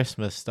for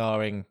Christmas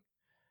starring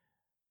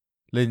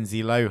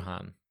Lindsay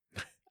Lohan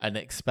and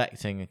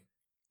expecting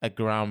a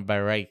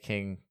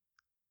groundbreaking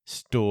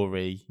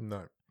story.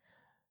 No.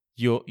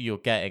 You're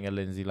getting a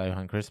Lindsay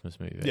Lohan Christmas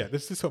movie. Yeah,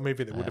 this is the sort of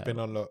movie that would have been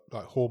on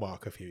like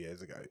Hallmark a few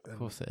years ago. Of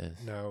course it is.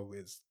 Now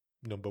it's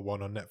number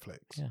 1 on Netflix.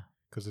 Yeah.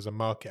 Because there's a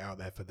market out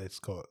there for this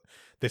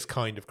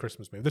kind of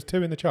Christmas movie. There's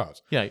 2 in the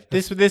charts. Yeah,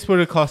 this would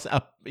have cost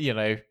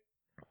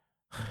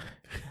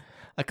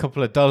a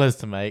couple of dollars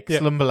to make. Yeah.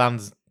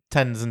 Slumberland's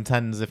tens and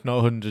tens, if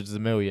not hundreds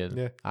of million.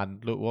 Yeah.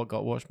 And look what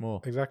got watched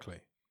more. Exactly.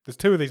 There's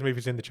 2 of these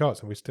movies in the charts,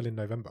 and we're still in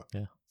November.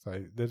 Yeah.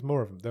 So there's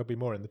more of them. There'll be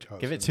more in the charts.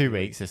 Give it in a 2 few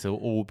weeks, this will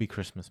all be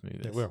Christmas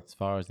movies. It will. As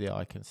far as the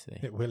eye can see.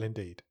 It will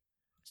indeed.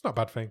 It's not a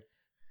bad thing.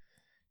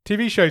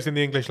 TV shows in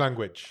the English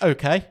language.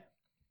 Okay.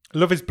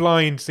 Love is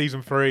Blind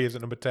season 3 is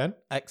at number 10.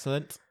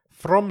 Excellent.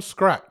 From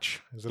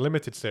Scratch is a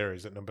limited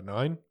series at number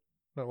 9.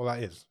 Not what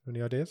that is.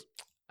 Any ideas?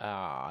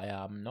 I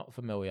am not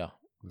familiar.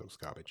 Looks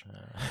garbage.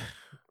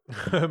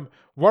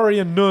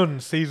 Warrior Nun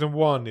season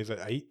 1 is at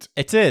 8.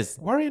 It is.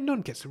 Warrior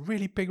Nun gets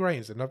really big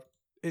ratings, and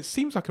it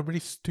seems like a really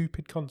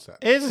stupid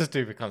concept. It is a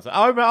stupid concept.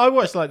 I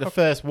watched like the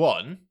first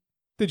one.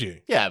 Did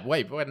you? Yeah,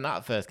 wait, but when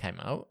that first came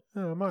out.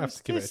 Oh, I might have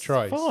to give it a It's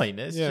try. fine.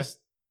 It's Yeah. just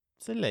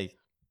silly.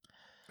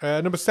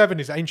 Number 7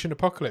 is Ancient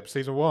Apocalypse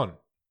season 1.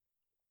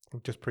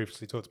 We've just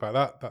previously talked about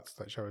that. That's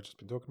that show I've just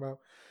been talking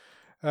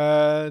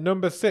about.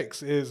 Number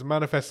 6 is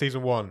Manifest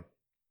season 1.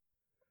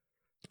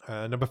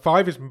 Number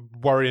 5 is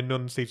Warrior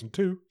Nun season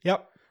 2.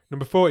 Yep.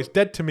 Number 4 is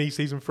Dead to Me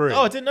season 3.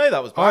 Oh, I didn't know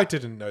that was back. I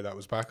didn't know that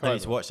was back. I need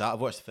either. to watch that. I've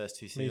watched the first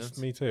 2 Me, seasons.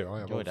 me too. I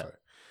have Enjoyed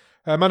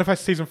also.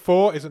 Manifest season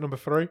 4 is at number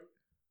 3.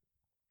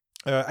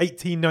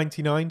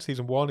 1899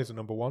 season 1 is at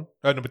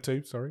number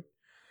 2. Sorry.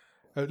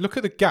 Look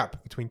at the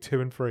gap between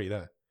 2 and 3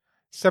 there.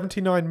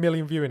 79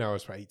 million viewing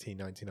hours for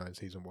 1899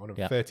 season 1 and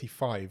Yeah.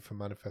 35 for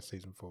Manifest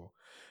season 4.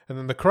 And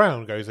then The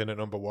Crown goes in at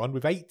number 1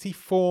 with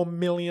 84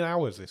 million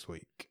hours this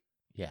week.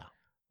 Yeah.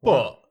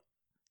 Wow. But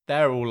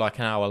they're all like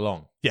an hour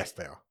long. Yes,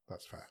 they are.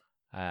 That's fair.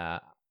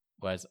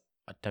 Whereas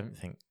I don't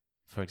think,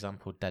 for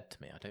example, Dead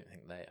to Me, I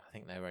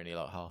think they were only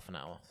like half an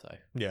hour. So,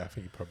 Yeah, I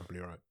think you're probably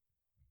right.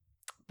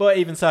 but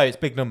even so, it's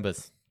big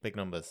numbers. Big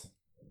numbers.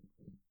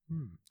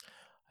 Hmm.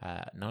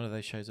 None of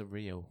those shows are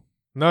real.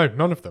 No,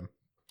 none of them.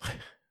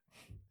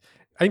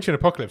 Ancient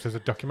Apocalypse is a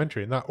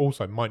documentary, and that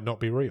also might not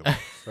be real.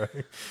 So.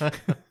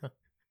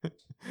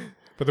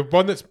 But the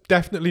one that's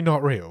definitely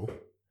not real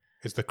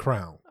is The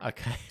Crown.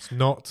 Okay. It's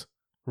not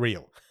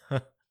real.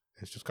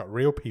 It's just got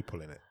real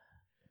people in it.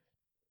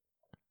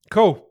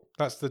 Cool.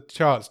 That's the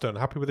charts done.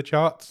 Happy with the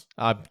charts?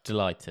 I'm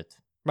delighted.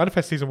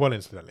 Manifest season 1,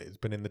 incidentally, has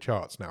been in the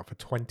charts now for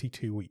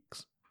 22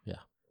 weeks. Yeah.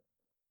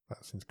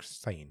 That's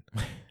insane.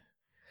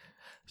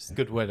 It's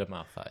good word of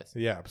mouth, that is.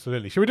 Yeah,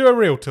 absolutely. Should we do a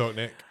real talk,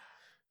 Nick?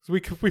 So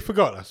we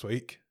forgot last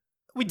week.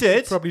 We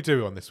did. Probably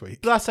do on this week.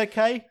 But that's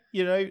okay.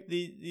 You know,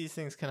 these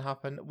things can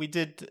happen. We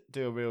did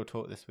do a real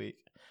talk this week.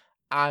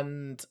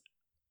 And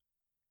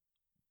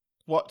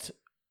what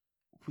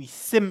we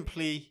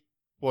simply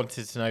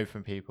wanted to know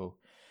from people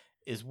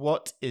is,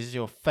 what is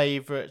your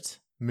favourite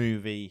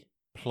movie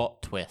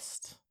plot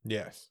twist?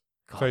 Yes.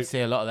 God, So- we see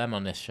a lot of them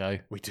on this show.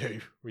 We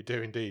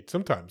do indeed.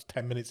 Sometimes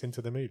 10 minutes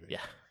into the movie.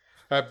 Yeah.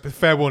 But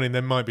fair warning,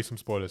 there might be some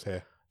spoilers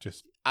here.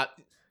 Just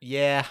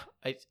Yeah.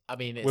 I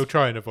mean, we'll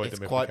try and avoid it's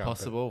them. quite if we can,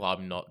 possible.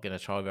 I'm not going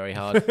to try very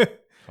hard.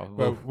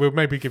 Well, we'll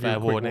maybe give you a fair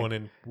quick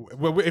warning.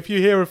 Well, if you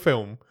hear a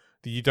film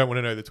that you don't want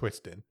to know the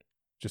twist in,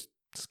 just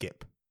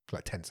skip for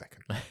like 10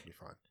 seconds. It'll be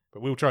fine.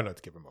 But we'll try not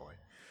to give them away.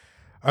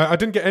 I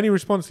didn't get any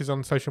responses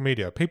on social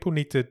media. People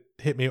need to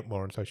hit me up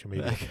more on social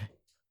media. Okay.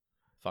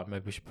 Fine,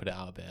 maybe we should put it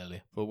out a bit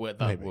earlier. But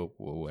Maybe. we'll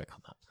work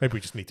on that. Maybe we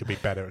just need to be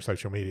better at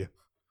social media.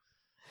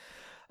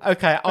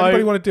 Okay,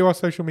 Anybody want to do our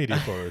social media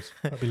for us?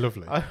 That'd be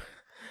lovely. I-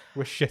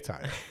 We're shit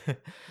at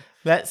it.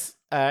 let's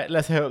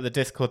hit up the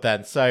Discord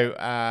then. So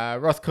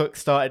Ross Cook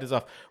started us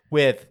off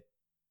with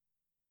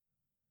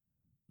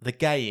The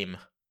Game.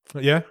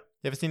 Yeah,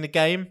 You ever seen The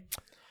Game?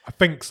 I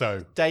think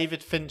so.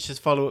 David Fincher's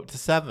follow up to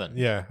Seven.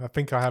 Yeah, I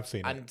think I have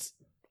seen it. And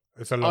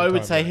It's a long I would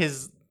time say ago.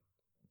 his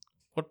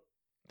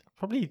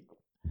probably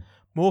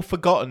more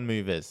forgotten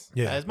movies.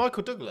 Yeah. It's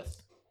Michael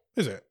Douglas.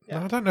 Is it? Yeah.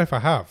 No, I don't know if I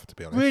have, to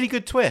be honest. Really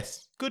good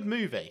twist. Good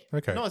movie.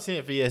 Okay. Not seen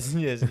it for years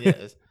and years and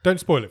years. Don't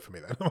spoil it for me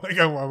then.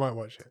 I might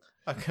watch it.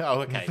 Okay. Oh,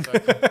 okay. Sorry.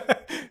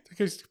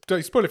 Because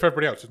don't spoil it for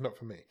everybody else, just not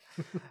for me.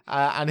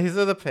 And his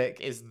other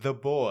pick is The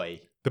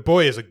Boy. The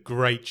Boy is a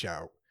great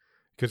shout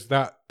because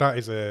that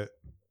is a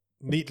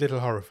neat little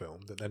horror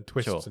film that then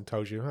twists Sure. and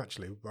tells you,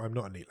 actually, I'm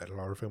not a neat little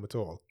horror film at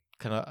all.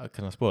 Can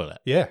I spoil it?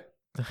 Yeah.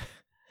 I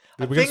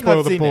We're going to think spoil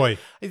I've The seen Boy.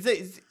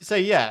 So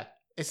yeah,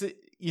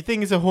 you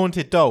think it's a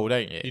haunted doll,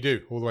 don't you? You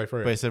do, all the way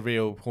through. But it's a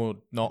real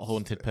not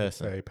haunted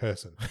person. It's a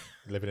person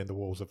living in the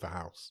walls of the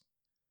house,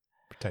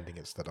 pretending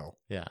it's the doll.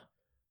 Yeah.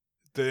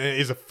 It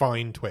is a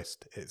fine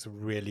twist. It's a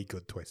really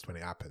good twist when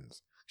it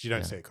happens. 'Cause you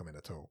don't Yeah. see it coming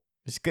at all.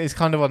 It's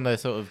kind of on the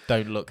sort of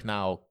don't look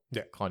now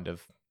Yeah. kind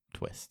of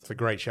twist. It's a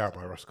great shout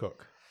by Ross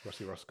Cook.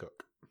 Ross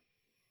Cook.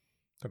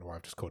 Don't know why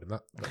I've just called him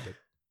that. But I did.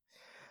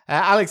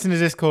 Alex in the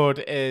Discord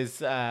is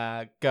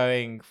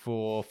going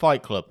for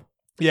Fight Club.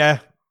 Yeah.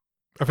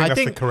 I think I that's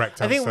think- the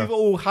correct I answer. think we've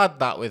all had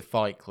that with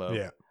Fight Club.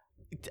 Yeah.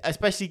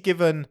 Especially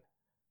given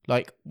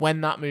like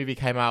when that movie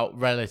came out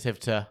relative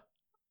to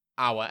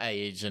our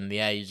age and the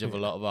age of a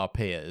lot of our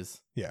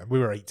peers. Yeah. We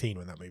were 18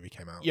 when that movie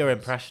came out. You're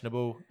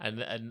impressionable,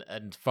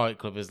 and Fight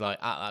Club is like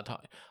at that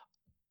time.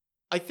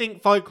 I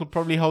think Fight Club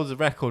probably holds a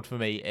record for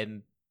me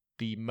in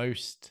the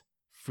most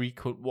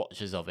frequent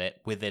watches of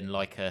it within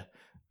like a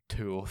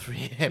 2 or 3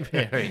 year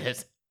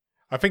period.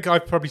 I think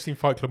I've probably seen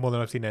Fight Club more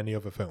than I've seen any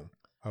other film.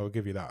 I will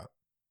give you that.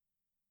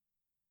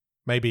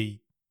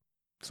 Maybe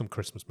some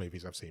Christmas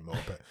movies I've seen more,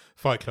 but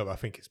Fight Club I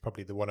think is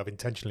probably the one I've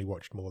intentionally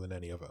watched more than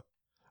any other.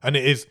 And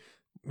it is.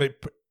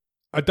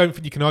 I don't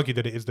think you can argue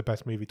that it is the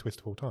best movie twist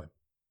of all time.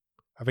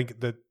 I think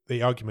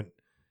the argument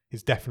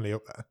is definitely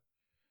up there.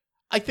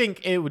 I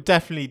think it would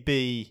definitely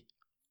be.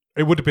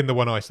 It would have been the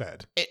one I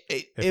said.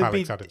 It would Alex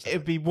be. hadn't said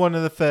It'd be one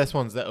of the first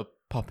ones that would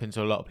pop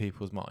into a lot of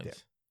people's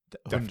minds.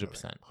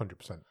 100%.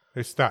 100%.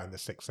 It's that and The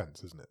Sixth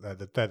Sense, isn't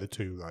it? They're the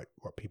two like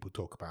what people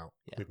talk about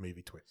with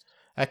movie twists.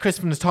 Chris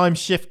from the Time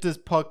Shifters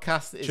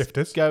podcast is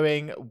Shifters?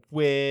 going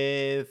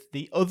with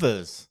The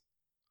Others.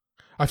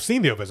 I've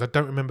seen the others. I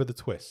don't remember the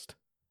twist.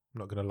 I'm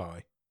not going to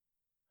lie.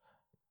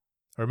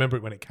 I remember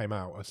it when it came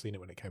out. I've seen it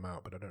when it came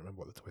out, but I don't remember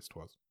what the twist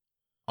was.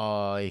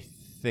 I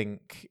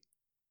think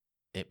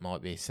it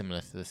might be similar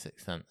to The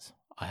Sixth Sense.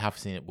 I have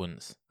seen it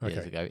once years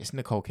Okay. ago. It's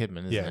Nicole Kidman,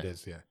 isn't Yeah, it? it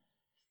is, yeah.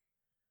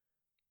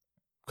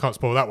 Can't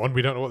spoil that one.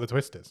 We don't know what the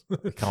twist is.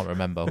 We can't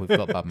remember. We've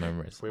got bad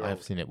memories. We're I have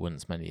old. seen it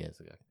once many years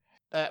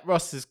ago.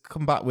 Ross has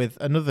come back with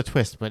another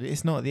twist, but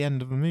it's not at the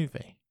end of the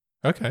movie.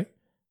 Okay.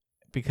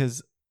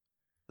 Because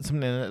something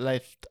that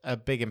left a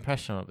big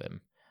impression on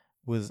him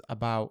was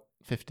about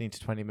 15 to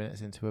 20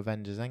 minutes into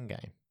Avengers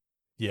Endgame,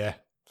 Yeah.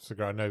 So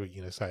I know what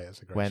you're going to say.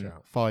 It's a great when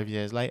shout. 5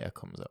 years later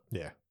comes up.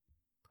 Yeah.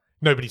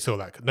 Nobody saw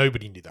that.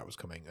 Nobody knew that was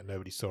coming, and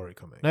nobody saw it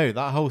coming. No,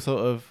 that whole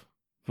sort of,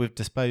 we've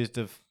disposed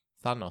of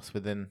Thanos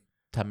within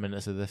 10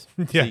 minutes of this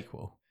Yeah.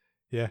 sequel.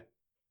 Yeah.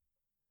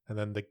 And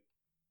then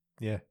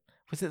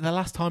Was it the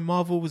last time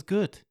Marvel was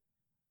good?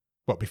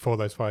 what, before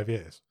those 5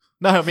 years?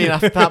 No, I mean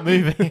after that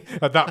movie.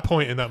 At that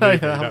point in that movie,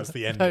 that's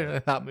the end. No,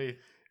 that movie.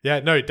 Yeah,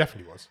 no, it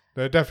definitely was.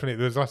 It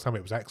was the last time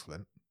it was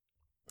excellent.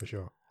 For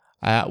sure.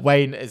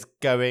 Wayne is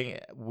going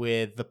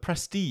with The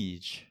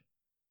Prestige.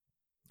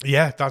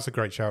 Yeah, that's a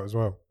great shout as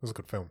well. That's a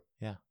good film.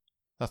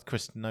 That's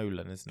Chris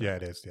Nolan, isn't it? Yeah,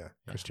 it is. Yeah.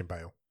 Christian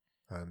Bale.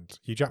 And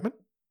Hugh Jackman.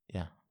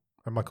 Yeah.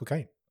 And Michael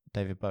Caine.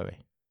 David Bowie.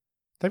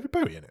 David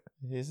Bowie in it.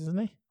 He is, isn't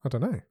he? I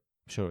don't know. I'm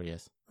sure he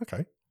is.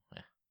 Okay.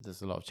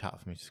 There's a lot of chat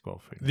for me to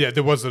scroll through. Yeah,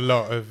 there was a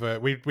lot of...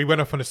 we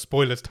went off on a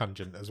spoilers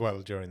tangent as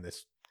well during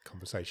this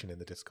conversation in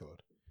the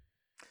Discord.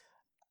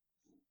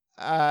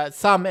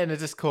 Sam in the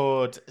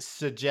Discord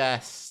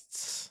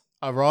suggests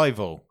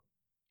Arrival.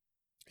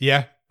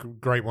 Yeah,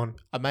 great one.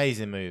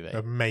 Amazing movie.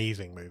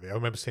 Amazing movie. I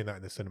remember seeing that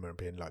in the cinema and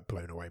being like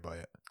blown away by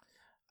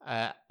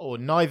it. Or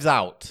Knives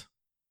Out.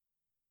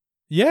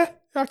 Yeah,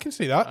 I can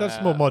see that. That's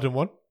a more modern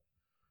one.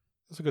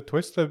 That's a good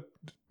twist. So,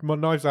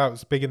 Knives Out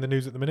is big in the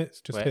news at the minute.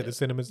 It's just hit the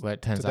cinemas Where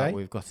it turns today. out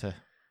we've got a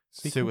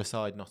Sequel?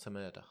 suicide, not a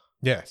murder.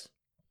 Yes.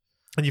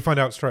 And you find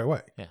out straight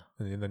away. Yeah.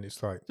 And then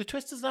it's like... The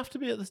twist doesn't have to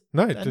be at the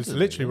No, end it's of the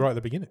literally movie. right at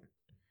the beginning.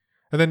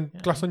 And then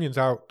Yeah. Glass Onion's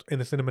out in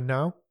the cinema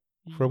now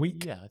for a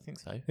week. Yeah, I think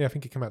so. Yeah, I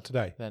think it came out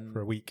today Then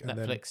for a week. And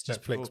then Netflix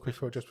just just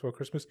before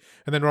Christmas.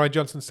 And then Ryan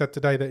Johnson said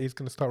today that he's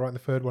going to start writing the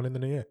third one in the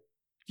new year.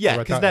 Yeah,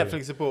 read because that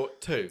Netflix have bought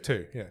two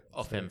Two, yeah.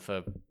 off So- him for,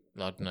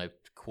 I don't know,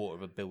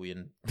 $250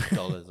 million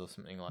or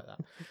something like that.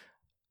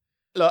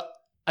 Look,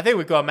 I think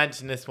we've got to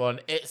mention this one.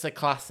 It's a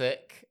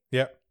classic.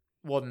 Yeah.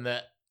 One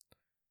that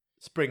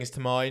springs to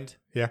mind.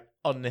 Yeah.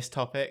 On this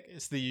topic.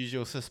 It's The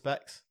Usual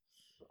Suspects.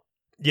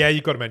 Yeah,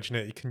 you've got to mention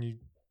it.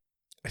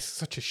 It's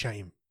such a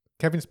shame.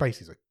 Kevin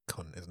Spacey's a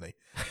cunt, isn't he?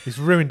 He's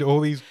ruined all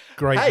these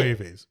great Hey,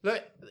 movies.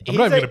 Look, I'm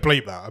not even going to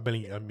bleep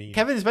that. I mean,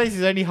 Kevin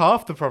Spacey's only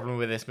half the problem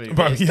with this movie.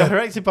 Well, It's yeah.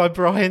 directed by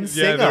Bryan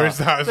Singer. Yeah, there is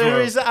that as well.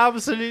 There is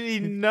absolutely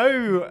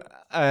no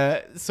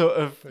sort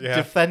of Yeah.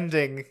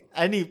 defending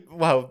any.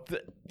 Well,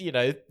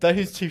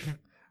 those two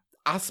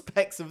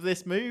aspects of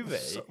this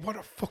movie. what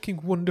a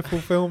fucking wonderful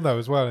film, though,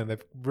 as well. And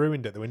they've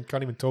ruined it. We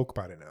can't even talk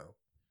about it now.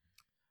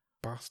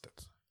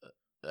 Bastards.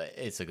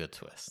 It's a good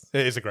twist.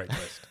 It is a great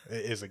twist.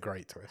 It is a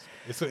great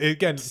twist.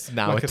 Again, It's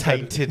now like a I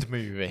said- tainted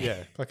movie.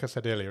 Yeah, like I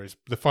said earlier, it's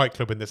The Fight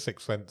Club and The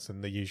Sixth Sense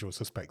and The Usual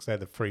Suspects. They're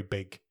the three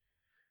big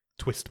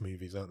twist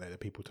movies, aren't they, that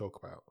people talk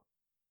about?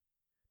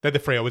 They're the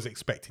three I was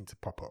expecting to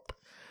pop up.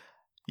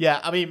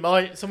 Yeah, I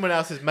mean, someone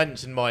else has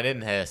mentioned mine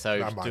in here, so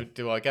Not mine.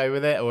 do I go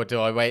with it or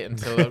do I wait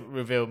until I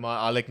reveal my?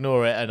 I'll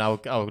ignore it and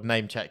I'll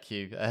name check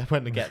you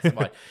when we get to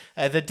mine.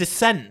 The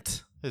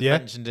Descent is Yeah.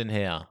 mentioned in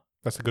here.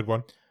 That's a good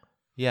one.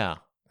 Yeah,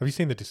 Have you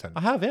seen The Descent?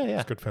 I have. Yeah.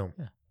 It's a good film.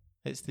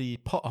 It's the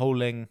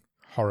potholing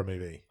Horror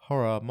movie.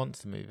 horror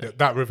monster movie.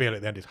 That reveal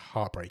at the end is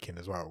heartbreaking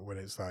as well, when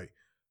it's like,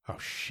 oh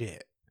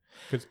shit.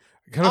 Can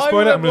I I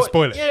spoil it? I'm remember going to what-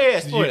 spoil it. yeah,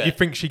 spoil You it.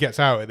 think she gets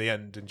out at the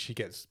end and she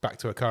gets back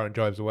to her car and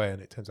drives away,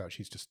 and it turns out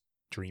she's just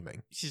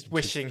dreaming. She's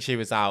wishing she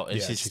was out, and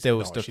Yeah, she's still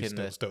not. stuck She's in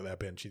still the. stuck there,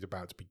 and she's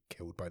about to be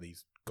killed by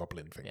these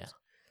goblin things. Yeah.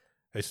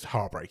 It's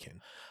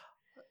heartbreaking.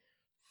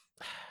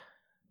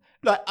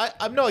 Like,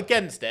 I'm not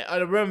against it. I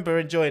remember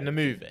enjoying the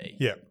movie.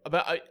 Yeah.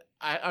 But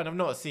I've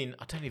not seen.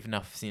 I don't even know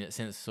if I've seen it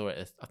since I saw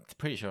it. I'm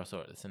pretty sure I saw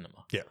it at the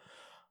cinema. Yeah.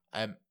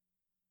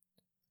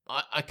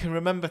 I can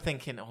remember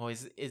thinking, oh,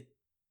 is it?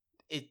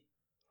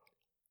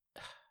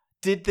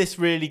 Did this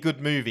really good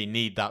movie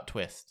need that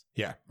twist?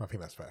 Yeah, I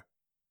think that's fair.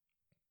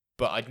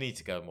 But I'd need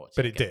to go and watch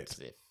But it. it again did. to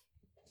see if-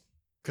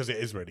 Because it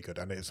is really good,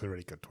 and it's a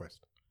really good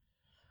twist.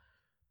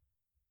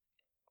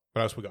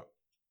 What else we got?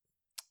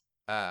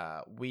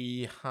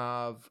 We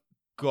have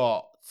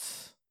got.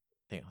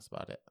 I think that's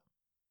about it.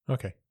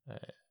 Okay.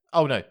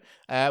 Oh no,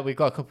 we've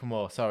got a couple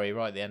more. Sorry,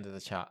 right at the end of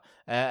the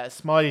chat.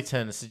 Smiley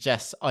Turner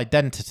suggests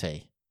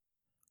Identity.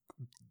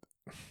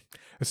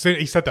 As soon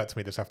he said that to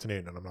me this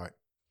afternoon, and I'm like,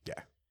 yeah,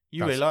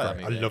 You really like that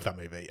great. movie? I love that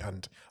movie,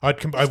 and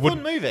It's a fun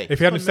wouldn't. movie. If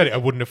he hadn't said it, I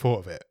wouldn't have thought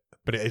of it.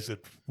 But it is a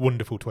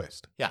wonderful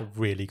twist. Yeah. It's a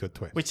really good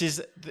twist. Which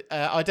is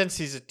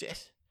Identity is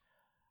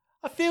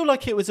I feel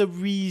like it was a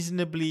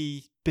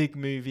reasonably big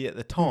movie at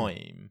the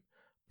time,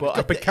 but It's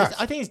got a big cast.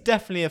 I think it's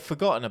definitely a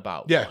forgotten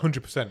about. Yeah, one.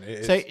 100%. It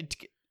is. So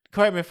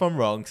correct me if I'm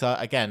wrong, because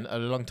again, a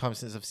long time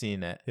since I've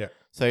seen it. Yeah.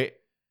 So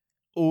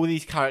all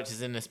these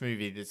characters in this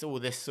movie, there's all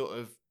this sort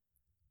of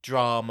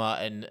drama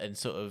and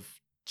sort of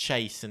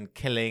chase and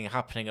killing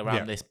happening around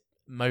Yeah. this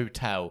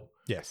motel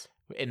yes.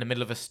 in the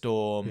middle of a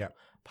storm. Yeah.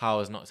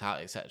 Powers knocked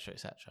out, etc.,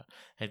 etc.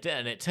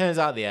 And it turns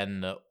out at the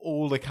end that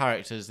all the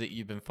characters that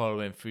you've been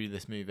following through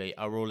this movie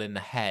are all in the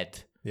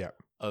head Yeah.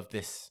 of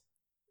this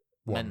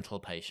One. mental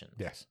patient.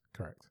 Yes,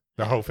 correct.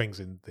 The whole thing's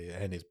in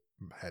his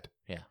head.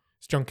 Yeah.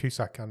 It's John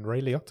Cusack and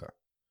Ray Liotta.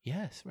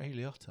 Yes, Ray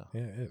Liotta.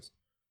 Yeah, it is.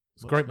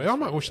 It's a Much great movie. I less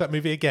might Ray watch that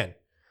movie again.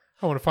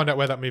 I want to find out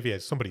where that movie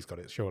is. Somebody's got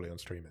it, surely, on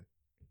streaming.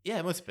 Yeah,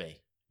 it must be.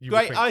 You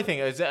Great. would I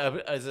think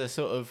as a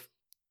sort of,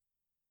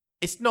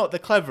 it's not the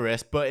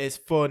cleverest, but it's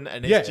fun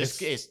and it's Yeah,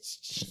 just it's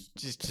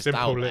just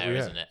simple out little, there, yeah,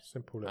 isn't it?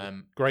 Simple little.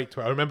 Um, Great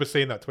twist. I remember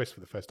seeing that twist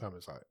for the first time.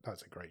 It's like,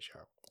 that's a great show.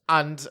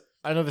 And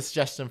another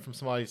suggestion from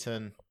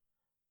Smileyton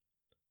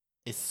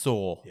is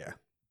Saw. Yeah.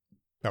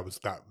 That was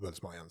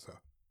my answer.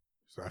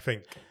 So I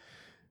think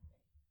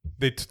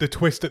the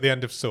twist at the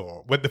end of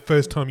Saw, when the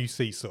first time you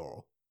see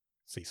Saw,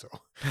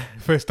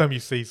 first time you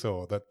see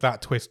Saw,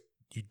 that twist,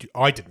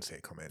 I didn't see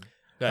it come in.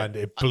 No. And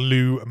it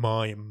blew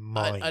my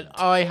mind.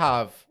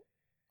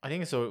 I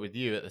think I saw it with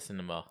you at the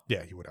cinema,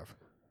 Yeah, you would have.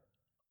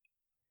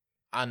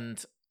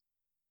 and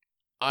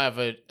I have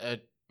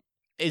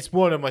it's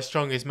one of my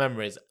strongest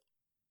memories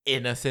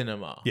in a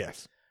cinema.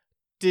 Yes.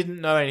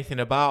 Didn't know anything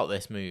about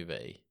this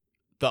movie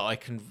that I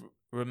can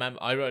remember.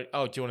 I wrote,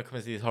 "Oh, do you want to come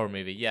and see this horror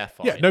movie?" Yeah,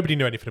 fine. Yeah, nobody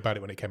knew anything about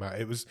it when it came out.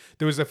 There was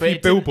a But few it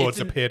didn't- billboards it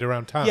didn't- appeared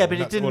around town. Yeah, but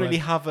and it that's didn't all really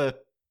have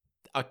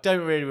I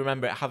don't really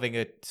remember it having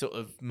a sort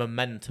of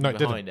momentum No,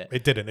 behind it.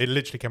 It didn't. It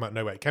literally came out of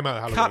nowhere. It came out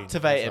of Halloween.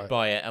 Captivated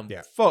by it, and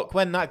Yeah. fuck,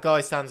 when that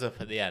guy stands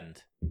up at the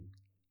end.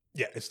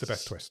 Yeah, it's the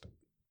best twist.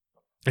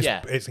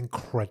 Yeah. It's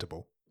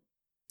incredible.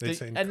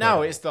 And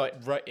now it's like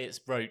it's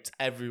rote.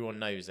 Everyone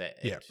knows it.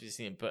 Yeah.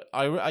 But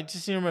I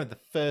just remember the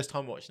first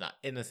time watching that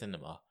in the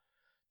cinema.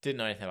 Didn't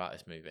know anything about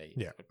this movie.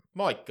 Yeah.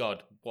 My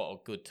God, what a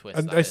good twist!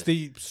 And that it's is.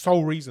 the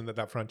sole reason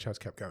that franchise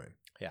kept going.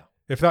 Yeah.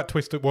 If that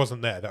twist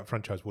wasn't there, that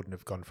franchise wouldn't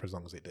have gone for as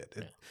long as it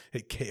did.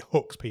 It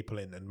hooks people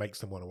in and makes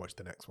them want to watch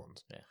the next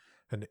ones. Yeah.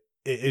 And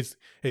it's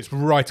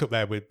right up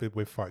there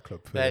with Fight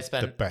Club. For They the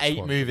spent best 8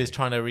 one. movies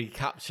trying to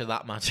recapture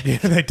that magic.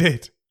 Yeah, they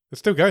did. They're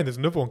still going. There's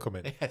another one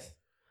coming. Yes.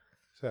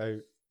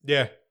 So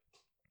yeah,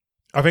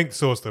 I think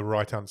Saw's the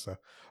right answer.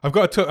 I've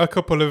got a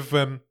couple of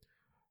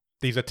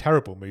these are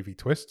terrible movie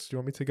twists. Do you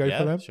want me to go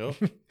for them? Sure.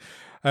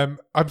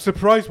 I'm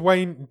surprised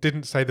Wayne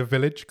didn't say The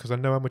Village because I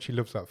know how much he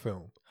loves that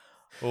film.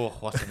 Oh,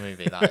 what a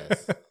movie that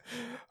is!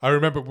 I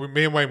remember when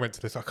me and Wayne went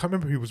to this. I can't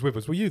remember who was with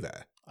us. Were you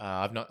there?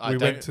 I've not. We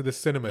went to the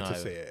cinema to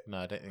see it.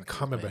 No, I don't think. I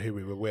can't remember who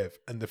we were with.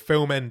 And the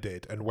film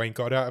ended, and Wayne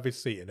got out of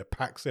his seat in a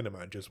packed cinema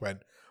and just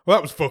went, "Well,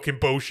 that was fucking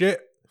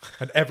bullshit,"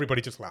 and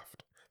everybody just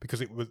laughed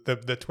because it was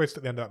the twist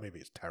at the end of that movie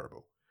is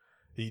terrible.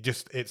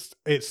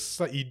 It's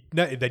like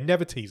they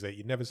never tease it.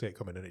 You never see it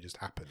coming, and it just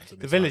happens.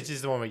 The Village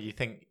is the one where you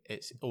think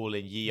it's all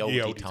in ye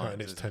olde times,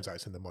 and it turns out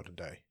it's in the modern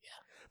day. Yeah.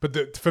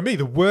 But for me,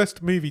 the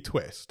worst movie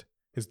twist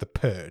is The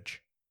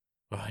Purge.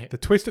 Right. The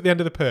twist at the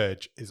end of The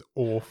Purge is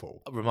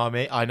awful. Remind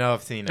me. I know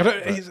I've seen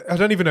it. I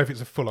don't even know if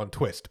it's a full-on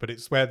twist, but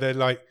it's where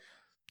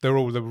they're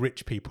all the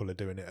rich people are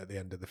doing it at the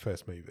end of the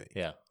first movie.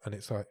 Yeah. And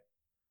it's like,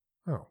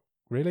 oh,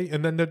 really?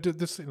 And then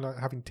they're sitting, like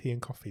having tea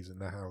and coffees in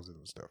their houses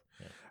and stuff.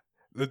 Yeah.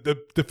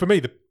 For me,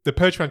 the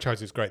Purge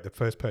franchise is great. The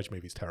first Purge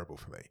movie is terrible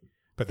for me,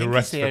 but the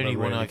rest it's of the them only are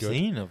really one I've good.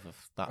 seen of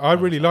that. I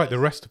really like the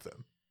rest of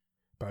them,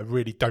 but I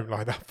really don't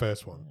like that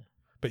first one.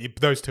 But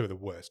those two are the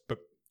worst. But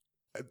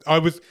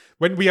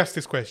when we asked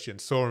this question,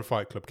 Saw and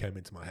Fight Club came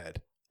into my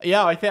head.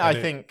 Yeah, I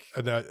think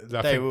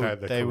they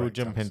will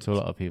jump into a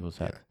lot of people's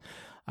head.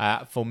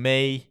 Yeah. For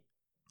me,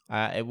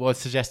 it was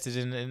suggested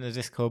in the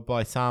Discord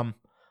by Sam.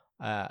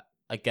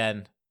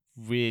 Again,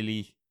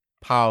 really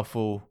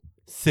powerful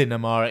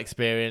cinema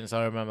experience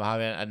I remember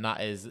having, and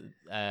that is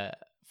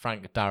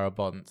Frank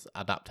Darabont's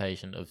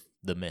adaptation of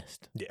The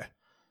Mist. Yeah,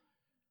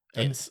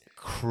 it's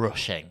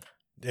crushing.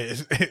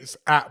 It's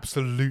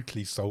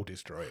absolutely soul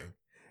destroying.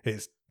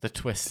 It's the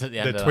twist at the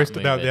end. The twist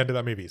at the end of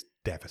that movie is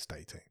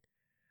devastating.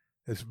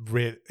 It's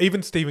real.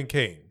 Even Stephen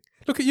King.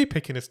 Look at you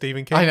picking a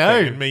Stephen King. I know,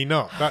 thing and me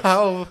not. That's,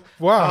 how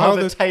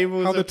the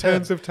tables how the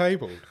turns have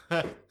tabled.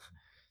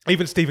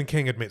 Even Stephen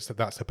King admits that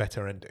that's a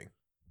better ending.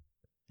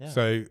 Yeah.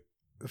 So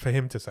for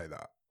him to say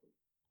that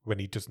when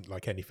he doesn't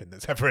like anything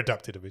that's ever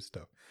adapted of his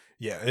stuff,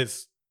 yeah,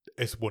 it's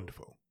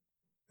wonderful.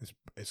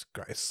 It's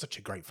great. It's such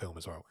a great film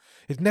as well.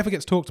 It never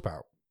gets talked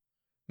about.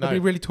 Nobody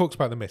really talks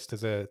about The Mist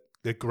as a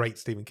great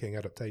Stephen King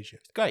adaptation.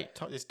 It's great.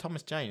 It's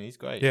Thomas Jane. He's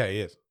great. Yeah, he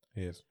is.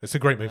 It's a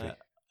great movie.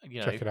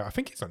 Check it out. I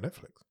think it's on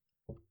Netflix.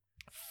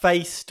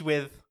 Faced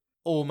with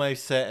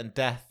almost certain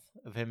death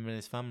of him and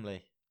his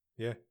family.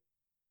 Yeah.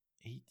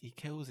 He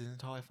kills his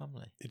entire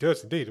family. He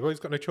does indeed. Well, he's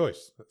got no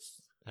choice.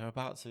 They're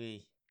about to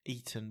be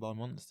eaten by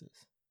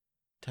monsters.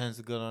 Turns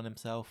the gun on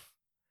himself.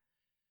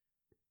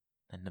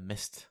 And the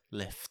mist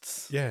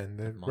lifts. Yeah, and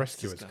the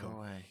rescuers come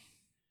away.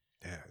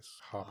 Yeah, it's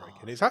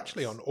heartbreaking. It's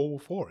actually on all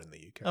 4 in the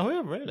UK. Oh,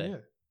 yeah, really? Yeah.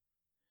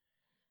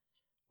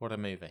 What a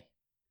movie.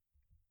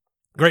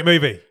 Great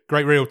movie.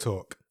 Great real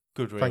talk.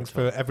 Good real Thanks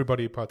talk. for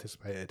everybody who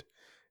participated.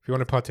 If you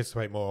want to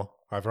participate more,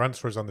 either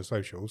answer us on the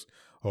socials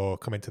or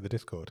come into the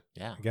Discord.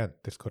 Yeah. Again,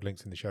 Discord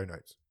links in the show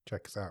notes.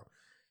 Check us out.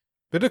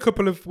 We did a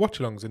couple of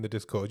watch-alongs in the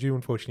Discord. You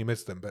unfortunately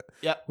missed them, but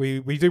we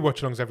do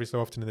watch-alongs every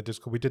so often in the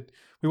Discord.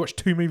 We watched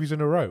 2 movies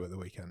in a row at the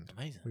weekend.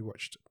 Amazing. We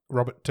watched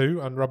Robert 2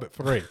 and Robert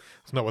 3.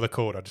 It's not what they're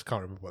called. I just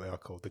can't remember what they are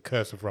called. The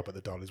Curse of Robert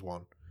the Doll is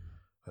one,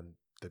 and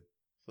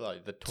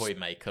like the Toy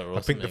Maker, or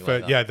I think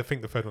something I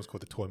think the third one's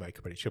called the Toy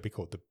Maker, but it should be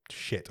called the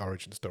shit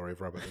origin story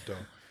of Robert the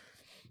Doll.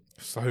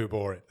 So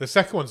boring. The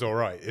second one's all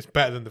right. It's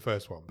better than the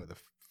first one, but the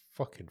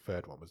fucking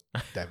third one was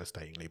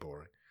devastatingly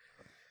boring.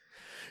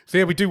 So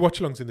yeah, we do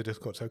watch-alongs in the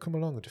Discord. So come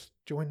along and just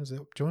join us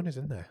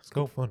in there. It's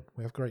cool fun.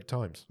 We have great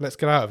times. Let's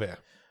get out of here.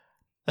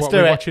 What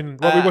are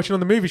we watching on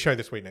the movie show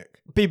this week,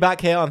 Nick? Be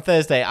back here on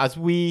Thursday as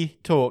we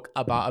talk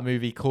about a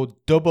movie called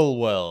Double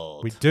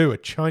World. We do, a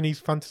Chinese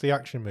fantasy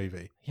action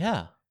movie.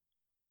 Yeah.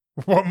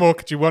 What more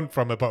could you want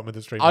from a bottom of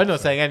the stream? I'm not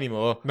saying any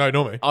more. No,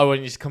 not me. I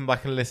want you to come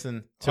back and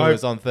listen to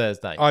us on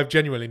Thursday. I've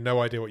genuinely no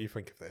idea what you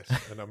think of this,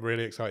 and I'm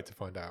really excited to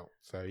find out.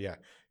 So yeah,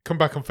 come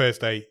back on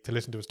Thursday to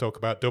listen to us talk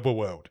about Double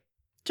World.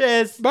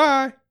 Cheers.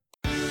 Bye.